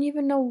and we don't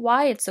even know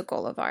why it's a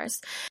goal of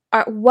ours.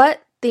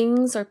 What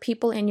things or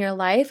people in your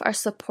life are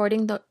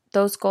supporting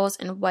those goals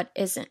and what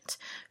isn't?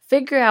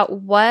 Figure out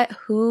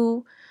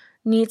who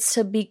you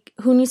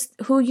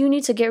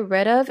need to get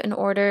rid of in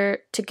order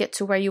to get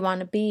to where you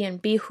want to be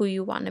and be who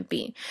you want to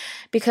be.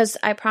 Because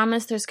I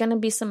promise there's going to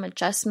be some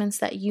adjustments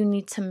that you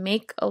need to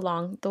make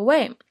along the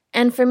way.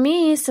 And for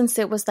me, since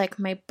it was like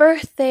my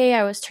birthday,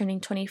 I was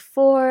turning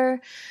 24.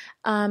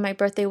 My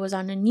birthday was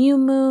on a new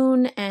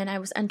moon, and I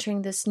was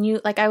entering this new,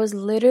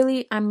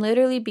 I'm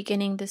literally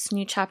beginning this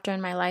new chapter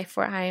in my life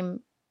where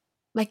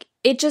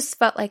it just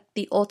felt like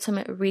the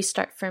ultimate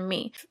restart for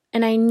me.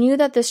 And I knew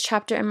that this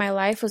chapter in my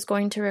life was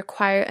going to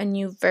require a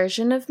new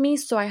version of me,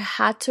 so I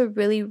had to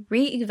really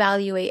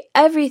reevaluate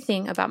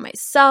everything about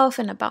myself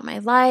and about my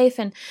life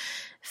and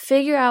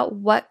figure out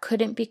what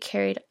couldn't be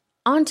carried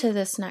into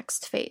this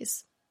next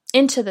phase.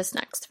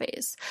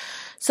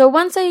 So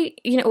once I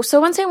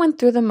went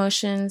through the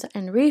motions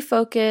and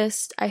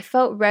refocused, I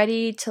felt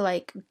ready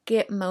to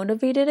get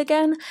motivated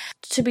again.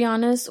 To be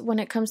honest, when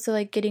it comes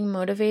to getting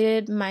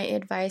motivated, my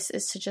advice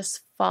is to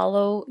just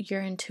follow your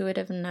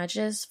intuitive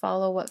nudges,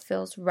 follow what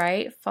feels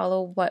right,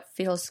 follow what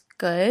feels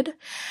good.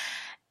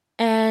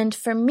 And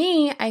for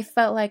me, I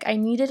felt like I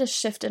needed a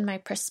shift in my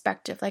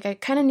perspective. I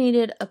kind of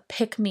needed a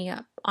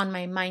pick-me-up on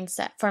my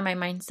mindset, for my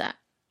mindset.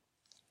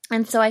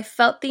 And so I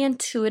felt the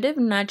intuitive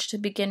nudge to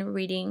begin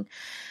reading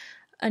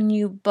a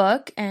new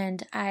book,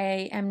 and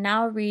I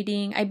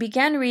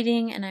began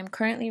reading, and I'm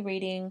currently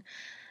reading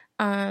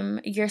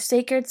Your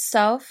Sacred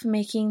Self,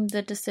 Making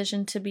the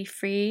Decision to Be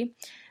Free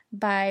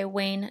by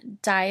Wayne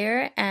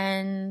Dyer.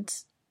 And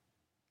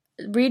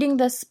reading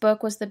this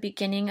book was the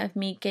beginning of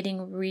me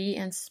getting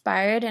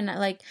re-inspired,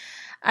 and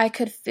I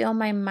could feel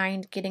my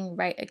mind getting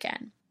right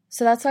again.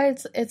 So that's why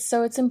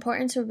it's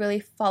important to really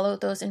follow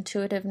those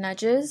intuitive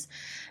nudges,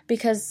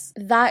 because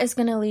that is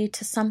going to lead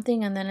to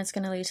something, and then it's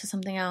going to lead to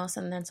something else,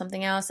 and then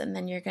something else, and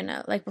then you're going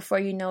to, before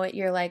you know it,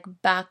 you're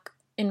back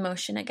in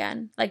motion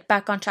again,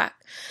 back on track.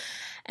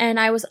 And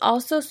I was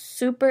also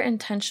super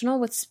intentional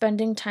with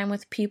spending time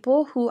with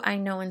people who I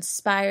know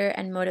inspire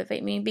and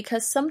motivate me,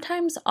 because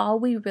sometimes all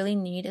we really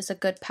need is a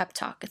good pep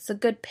talk. It's a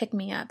good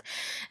pick-me-up,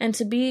 and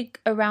to be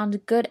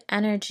around good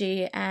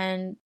energy.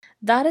 And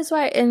that's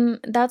why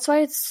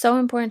it's so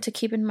important to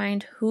keep in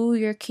mind who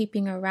you're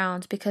keeping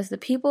around, because the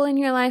people in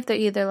your life, they're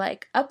either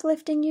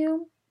uplifting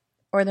you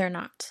or they're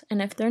not. And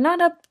if they're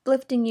not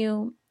uplifting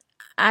you,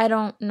 I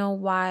don't know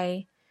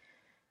why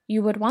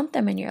you would want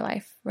them in your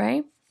life,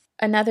 right?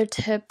 Another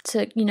tip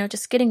to,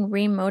 just getting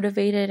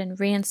re-motivated and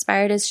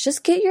re-inspired is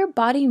just get your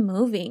body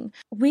moving.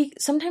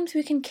 Sometimes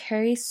we can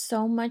carry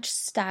so much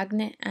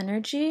stagnant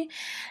energy,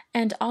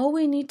 and all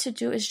we need to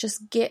do is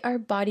just get our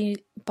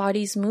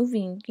bodies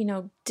moving,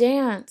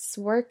 dance,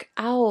 work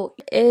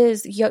out,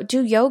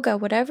 do yoga,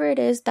 whatever it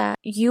is that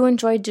you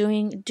enjoy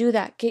doing, do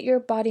that. Get your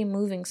body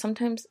moving.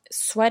 Sometimes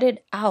sweat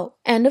it out.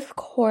 And of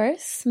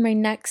course,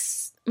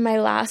 my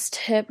last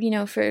tip,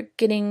 for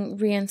getting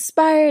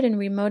re-inspired and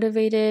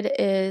re-motivated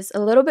is a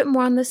little bit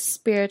more on the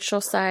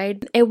spiritual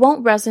side. It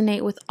won't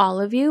resonate with all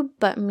of you,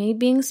 but me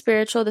being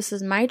spiritual, this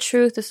is my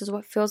truth. This is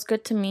what feels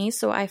good to me,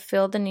 so I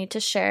feel the need to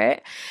share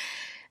it.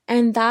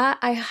 And that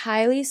I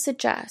highly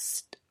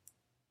suggest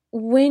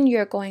when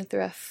you're going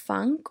through a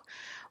funk,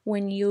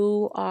 when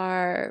you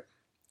are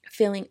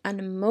feeling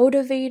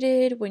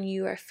unmotivated, when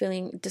you are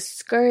feeling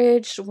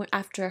discouraged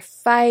after a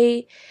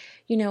fight,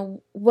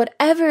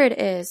 whatever it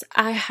is,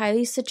 I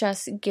highly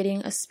suggest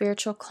getting a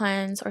spiritual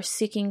cleanse or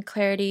seeking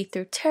clarity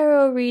through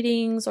tarot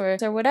readings or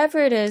whatever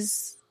it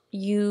is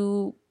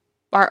you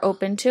are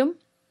open to.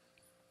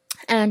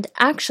 And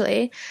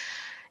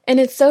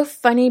it's so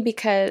funny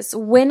because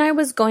when I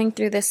was going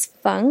through this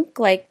funk,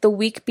 the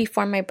week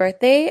before my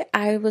birthday,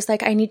 I was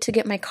I need to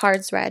get my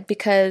cards read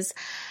because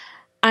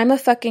I'm a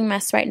fucking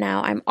mess right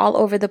now. I'm all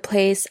over the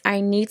place.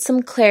 I need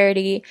some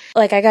clarity.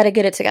 I gotta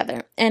get it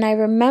together. And I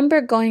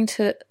remember going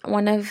to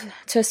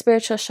a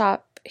spiritual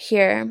shop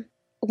here.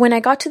 When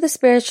I got to the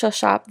spiritual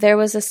shop, there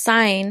was a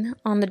sign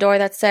on the door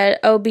that said,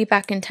 "Oh, be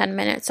back in 10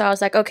 minutes." So I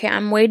was okay,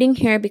 I'm waiting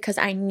here because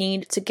I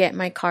need to get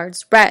my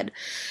cards read.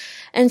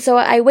 And so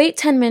I wait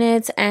 10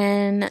 minutes,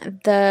 and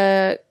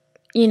the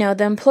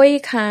employee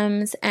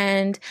comes,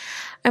 and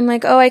I'm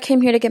like, oh, I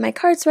came here to get my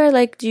cards read.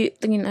 Like,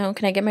 can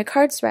I get my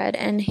cards read?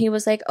 And he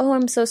was like, oh,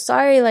 I'm so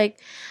sorry. Like,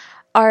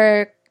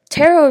 our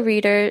tarot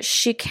reader,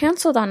 she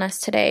canceled on us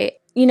today.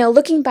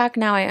 Looking back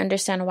now, I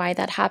understand why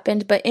that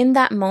happened. But in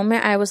that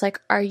moment, I was like,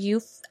 are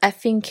you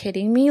effing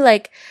kidding me?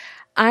 Like,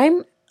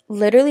 I'm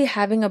literally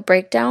having a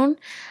breakdown.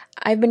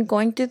 I've been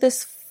going through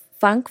this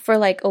funk for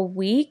like a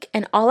week,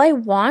 and all I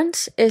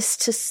want is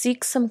to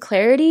seek some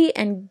clarity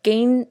and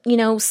gain,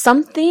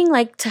 something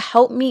like to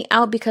help me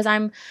out, because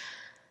I'm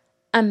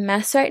a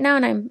mess right now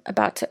and I'm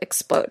about to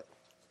explode.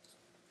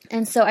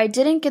 And so I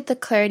didn't get the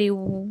clarity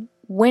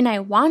when I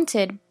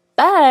wanted,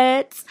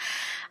 but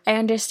I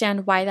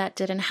understand why that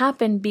didn't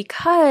happen,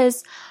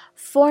 because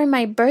for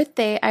my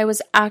birthday, I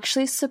was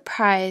actually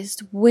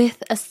surprised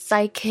with a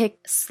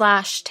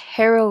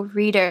psychic/tarot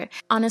reader.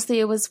 Honestly,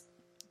 it was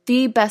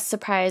the best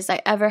surprise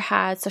I ever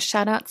had. So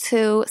shout out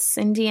to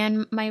Cindy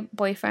and my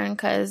boyfriend,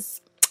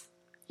 because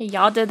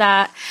y'all did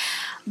that.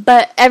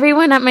 But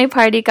everyone at my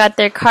party got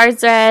their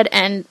cards read,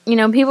 and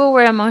people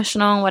were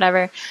emotional and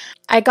whatever.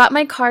 I got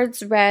my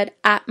cards read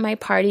at my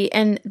party,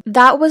 and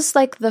that was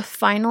like the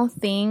final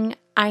thing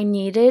I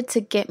needed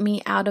to get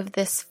me out of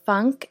this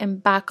funk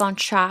and back on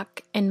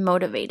track and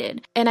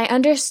motivated. And I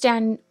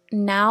understand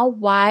now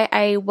why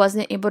I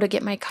wasn't able to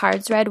get my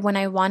cards read when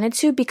I wanted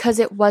to, because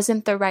it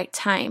wasn't the right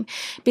time.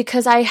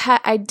 Because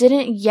I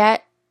didn't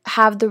yet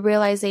have the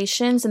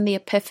realizations and the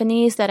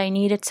epiphanies that I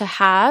needed to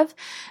have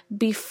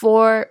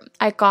before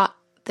I could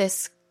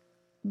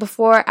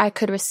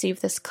receive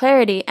this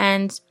clarity.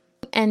 And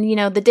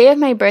the day of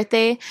my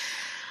birthday,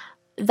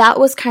 that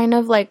was kind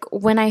of like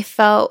when I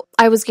felt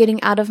I was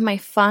getting out of my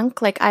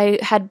funk. Like I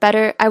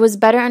was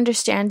better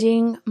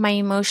understanding my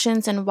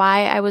emotions and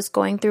why I was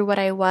going through what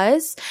I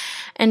was.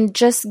 And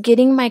just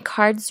getting my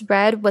cards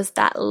read was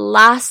that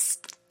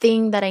last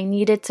thing that I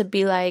needed to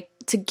be like,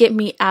 to get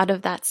me out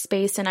of that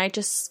space. And I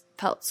just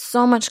felt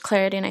so much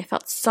clarity and I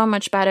felt so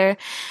much better.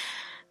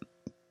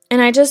 And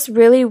I just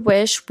really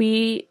wish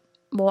I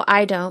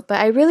don't, but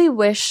I really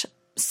wish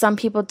some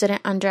people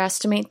didn't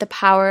underestimate the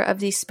power of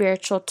these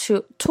spiritual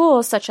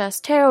tools, such as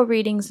tarot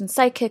readings and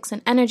psychics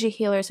and energy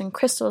healers and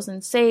crystals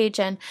and sage.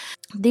 And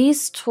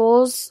these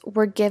tools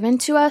were given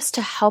to us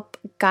to help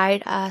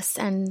guide us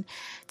and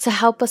to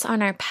help us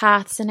on our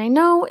paths. And I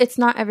know it's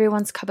not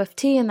everyone's cup of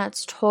tea, and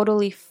that's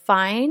totally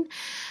fine.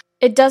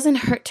 It doesn't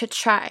hurt to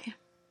try.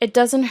 It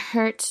doesn't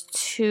hurt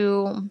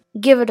to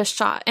give it a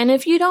shot. And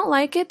if you don't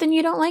like it, then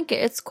you don't like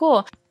it. It's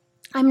cool.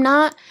 I'm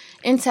not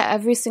into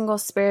every single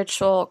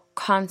spiritual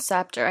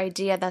concept or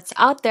idea that's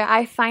out there.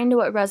 I find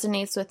what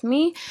resonates with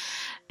me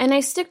and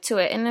I stick to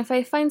it. And if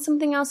I find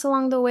something else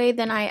along the way,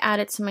 then I add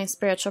it to my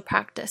spiritual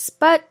practice.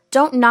 But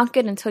don't knock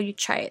it until you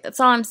try it.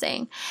 That's all I'm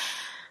saying.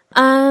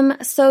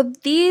 So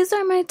these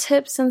are my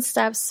tips and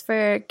steps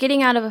for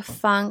getting out of a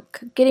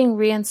funk, getting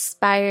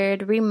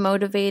re-inspired,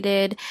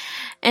 re-motivated.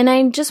 And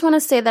I just want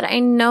to say that I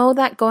know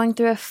that going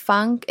through a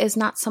funk is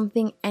not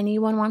something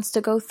anyone wants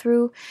to go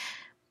through.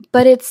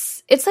 But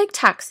it's like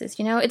taxes,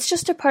 it's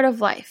just a part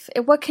of life.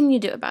 What can you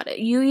do about it?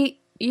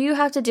 You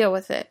have to deal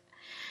with it.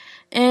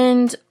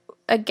 And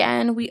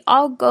again, we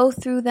all go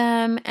through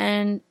them,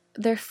 and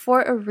they're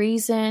for a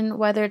reason,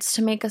 whether it's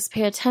to make us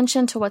pay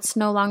attention to what's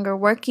no longer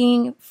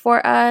working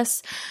for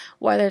us,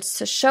 whether it's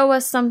to show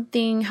us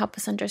something, help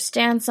us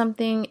understand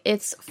something,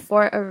 it's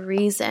for a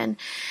reason.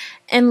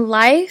 And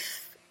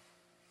life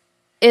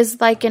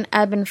is like an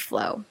ebb and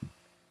flow.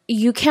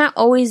 You can't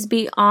always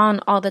be on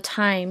all the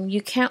time.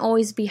 You can't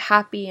always be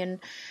happy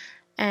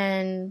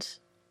and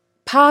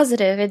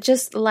positive.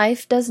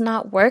 Life does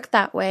not work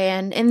that way.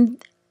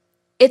 And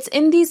it's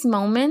in these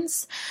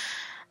moments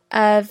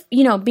of,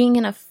 being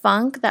in a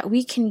funk that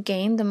we can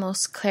gain the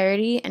most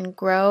clarity and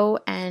grow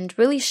and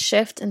really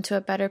shift into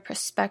a better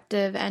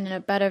perspective and a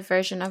better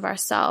version of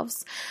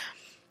ourselves.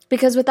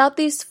 Because without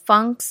these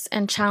funks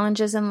and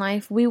challenges in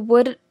life, we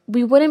wouldn't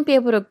be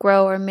able to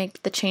grow or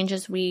make the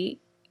changes we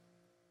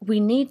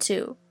need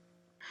to.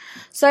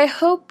 So I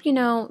hope,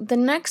 the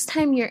next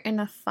time you're in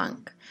a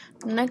funk,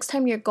 the next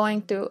time you're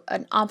going through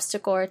an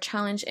obstacle or a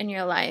challenge in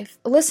your life,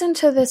 listen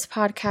to this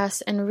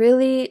podcast and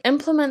really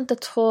implement the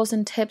tools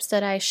and tips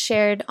that I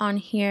shared on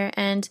here,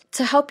 and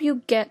to help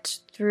you get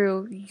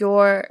through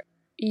your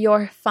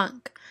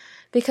funk.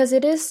 Because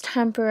it is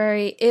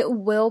temporary, it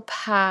will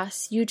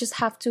pass. You just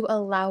have to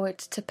allow it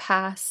to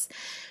pass.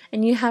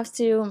 And you have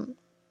to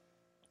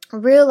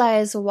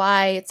realize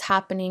why it's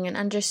happening and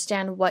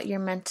understand what you're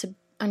meant to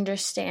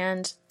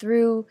understand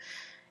through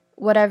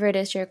whatever it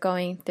is you're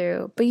going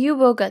through. But you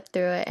will get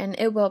through it and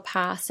it will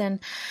pass. And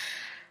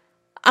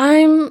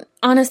I'm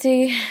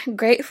honestly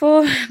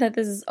grateful that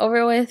this is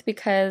over with,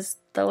 because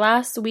the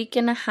last week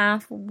and a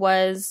half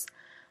was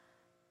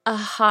a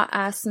hot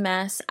ass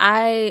mess.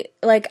 I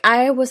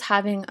was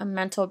having a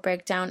mental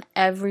breakdown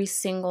every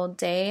single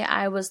day.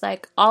 I was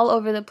like all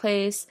over the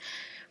place.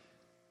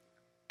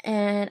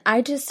 And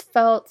I just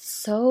felt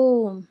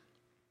so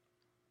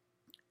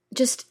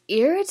just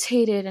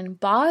irritated and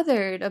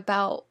bothered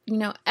about,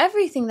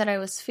 everything that I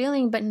was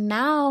feeling. But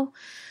now,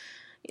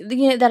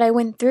 that I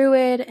went through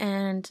it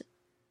and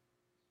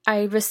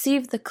I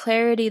received the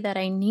clarity that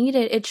I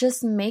needed. It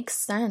just makes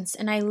sense.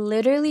 And I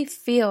literally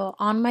feel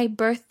on my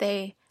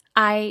birthday,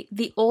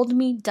 the old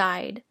me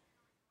died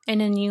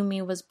and a new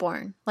me was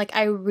born. Like,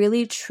 I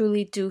really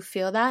truly do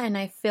feel that. And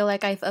I feel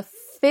like I've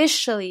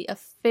officially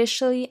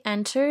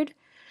entered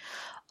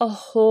a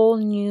whole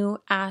new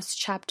ass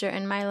chapter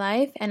in my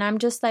life. And I'm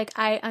just like,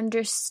 I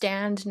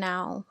understand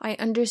now. I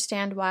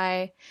understand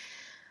why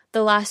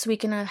the last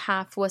week and a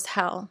half was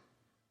hell,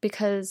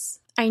 because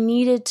I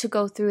needed to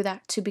go through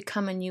that to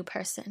become a new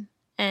person.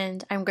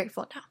 And I'm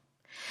grateful now.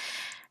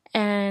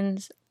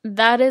 And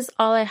that is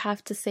all I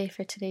have to say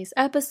for today's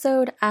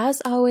episode.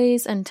 As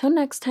always, until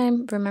next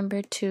time,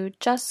 remember to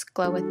just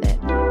glow with it.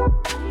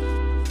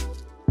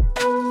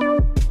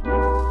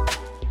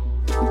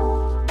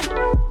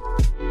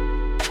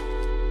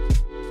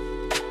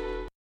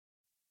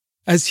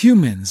 As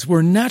humans,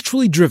 we're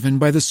naturally driven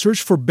by the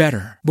search for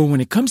better. But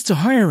when it comes to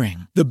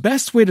hiring, the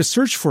best way to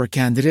search for a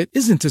candidate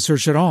isn't to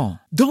search at all.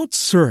 Don't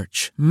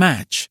search,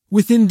 match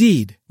with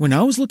Indeed. When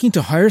I was looking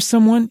to hire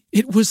someone,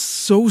 it was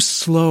so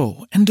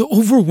slow and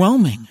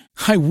overwhelming.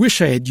 I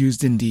wish I had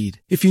used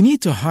Indeed. If you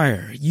need to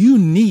hire, you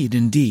need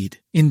Indeed.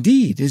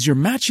 Indeed is your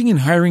matching and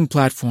hiring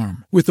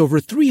platform with over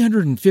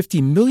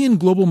 350 million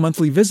global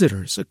monthly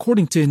visitors,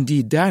 according to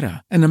Indeed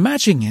data, and a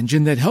matching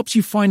engine that helps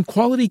you find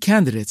quality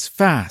candidates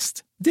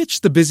fast.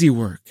 Ditch the busy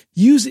work.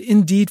 Use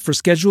Indeed for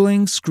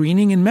scheduling,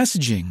 screening, and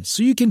messaging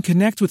so you can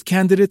connect with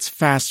candidates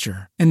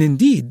faster. And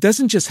Indeed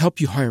doesn't just help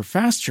you hire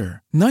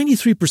faster.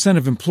 93%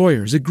 of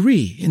employers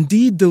agree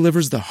Indeed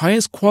delivers the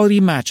highest quality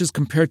matches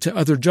compared to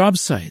other job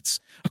sites,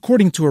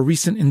 according to a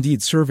recent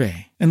Indeed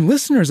survey. And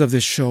listeners of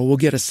this show will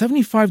get a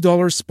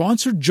 $75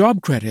 sponsored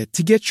job credit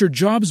to get your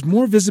jobs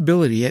more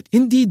visibility at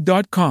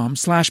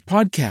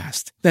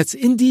Indeed.com/podcast. That's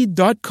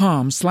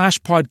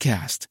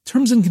Indeed.com/podcast.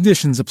 Terms and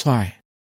conditions apply.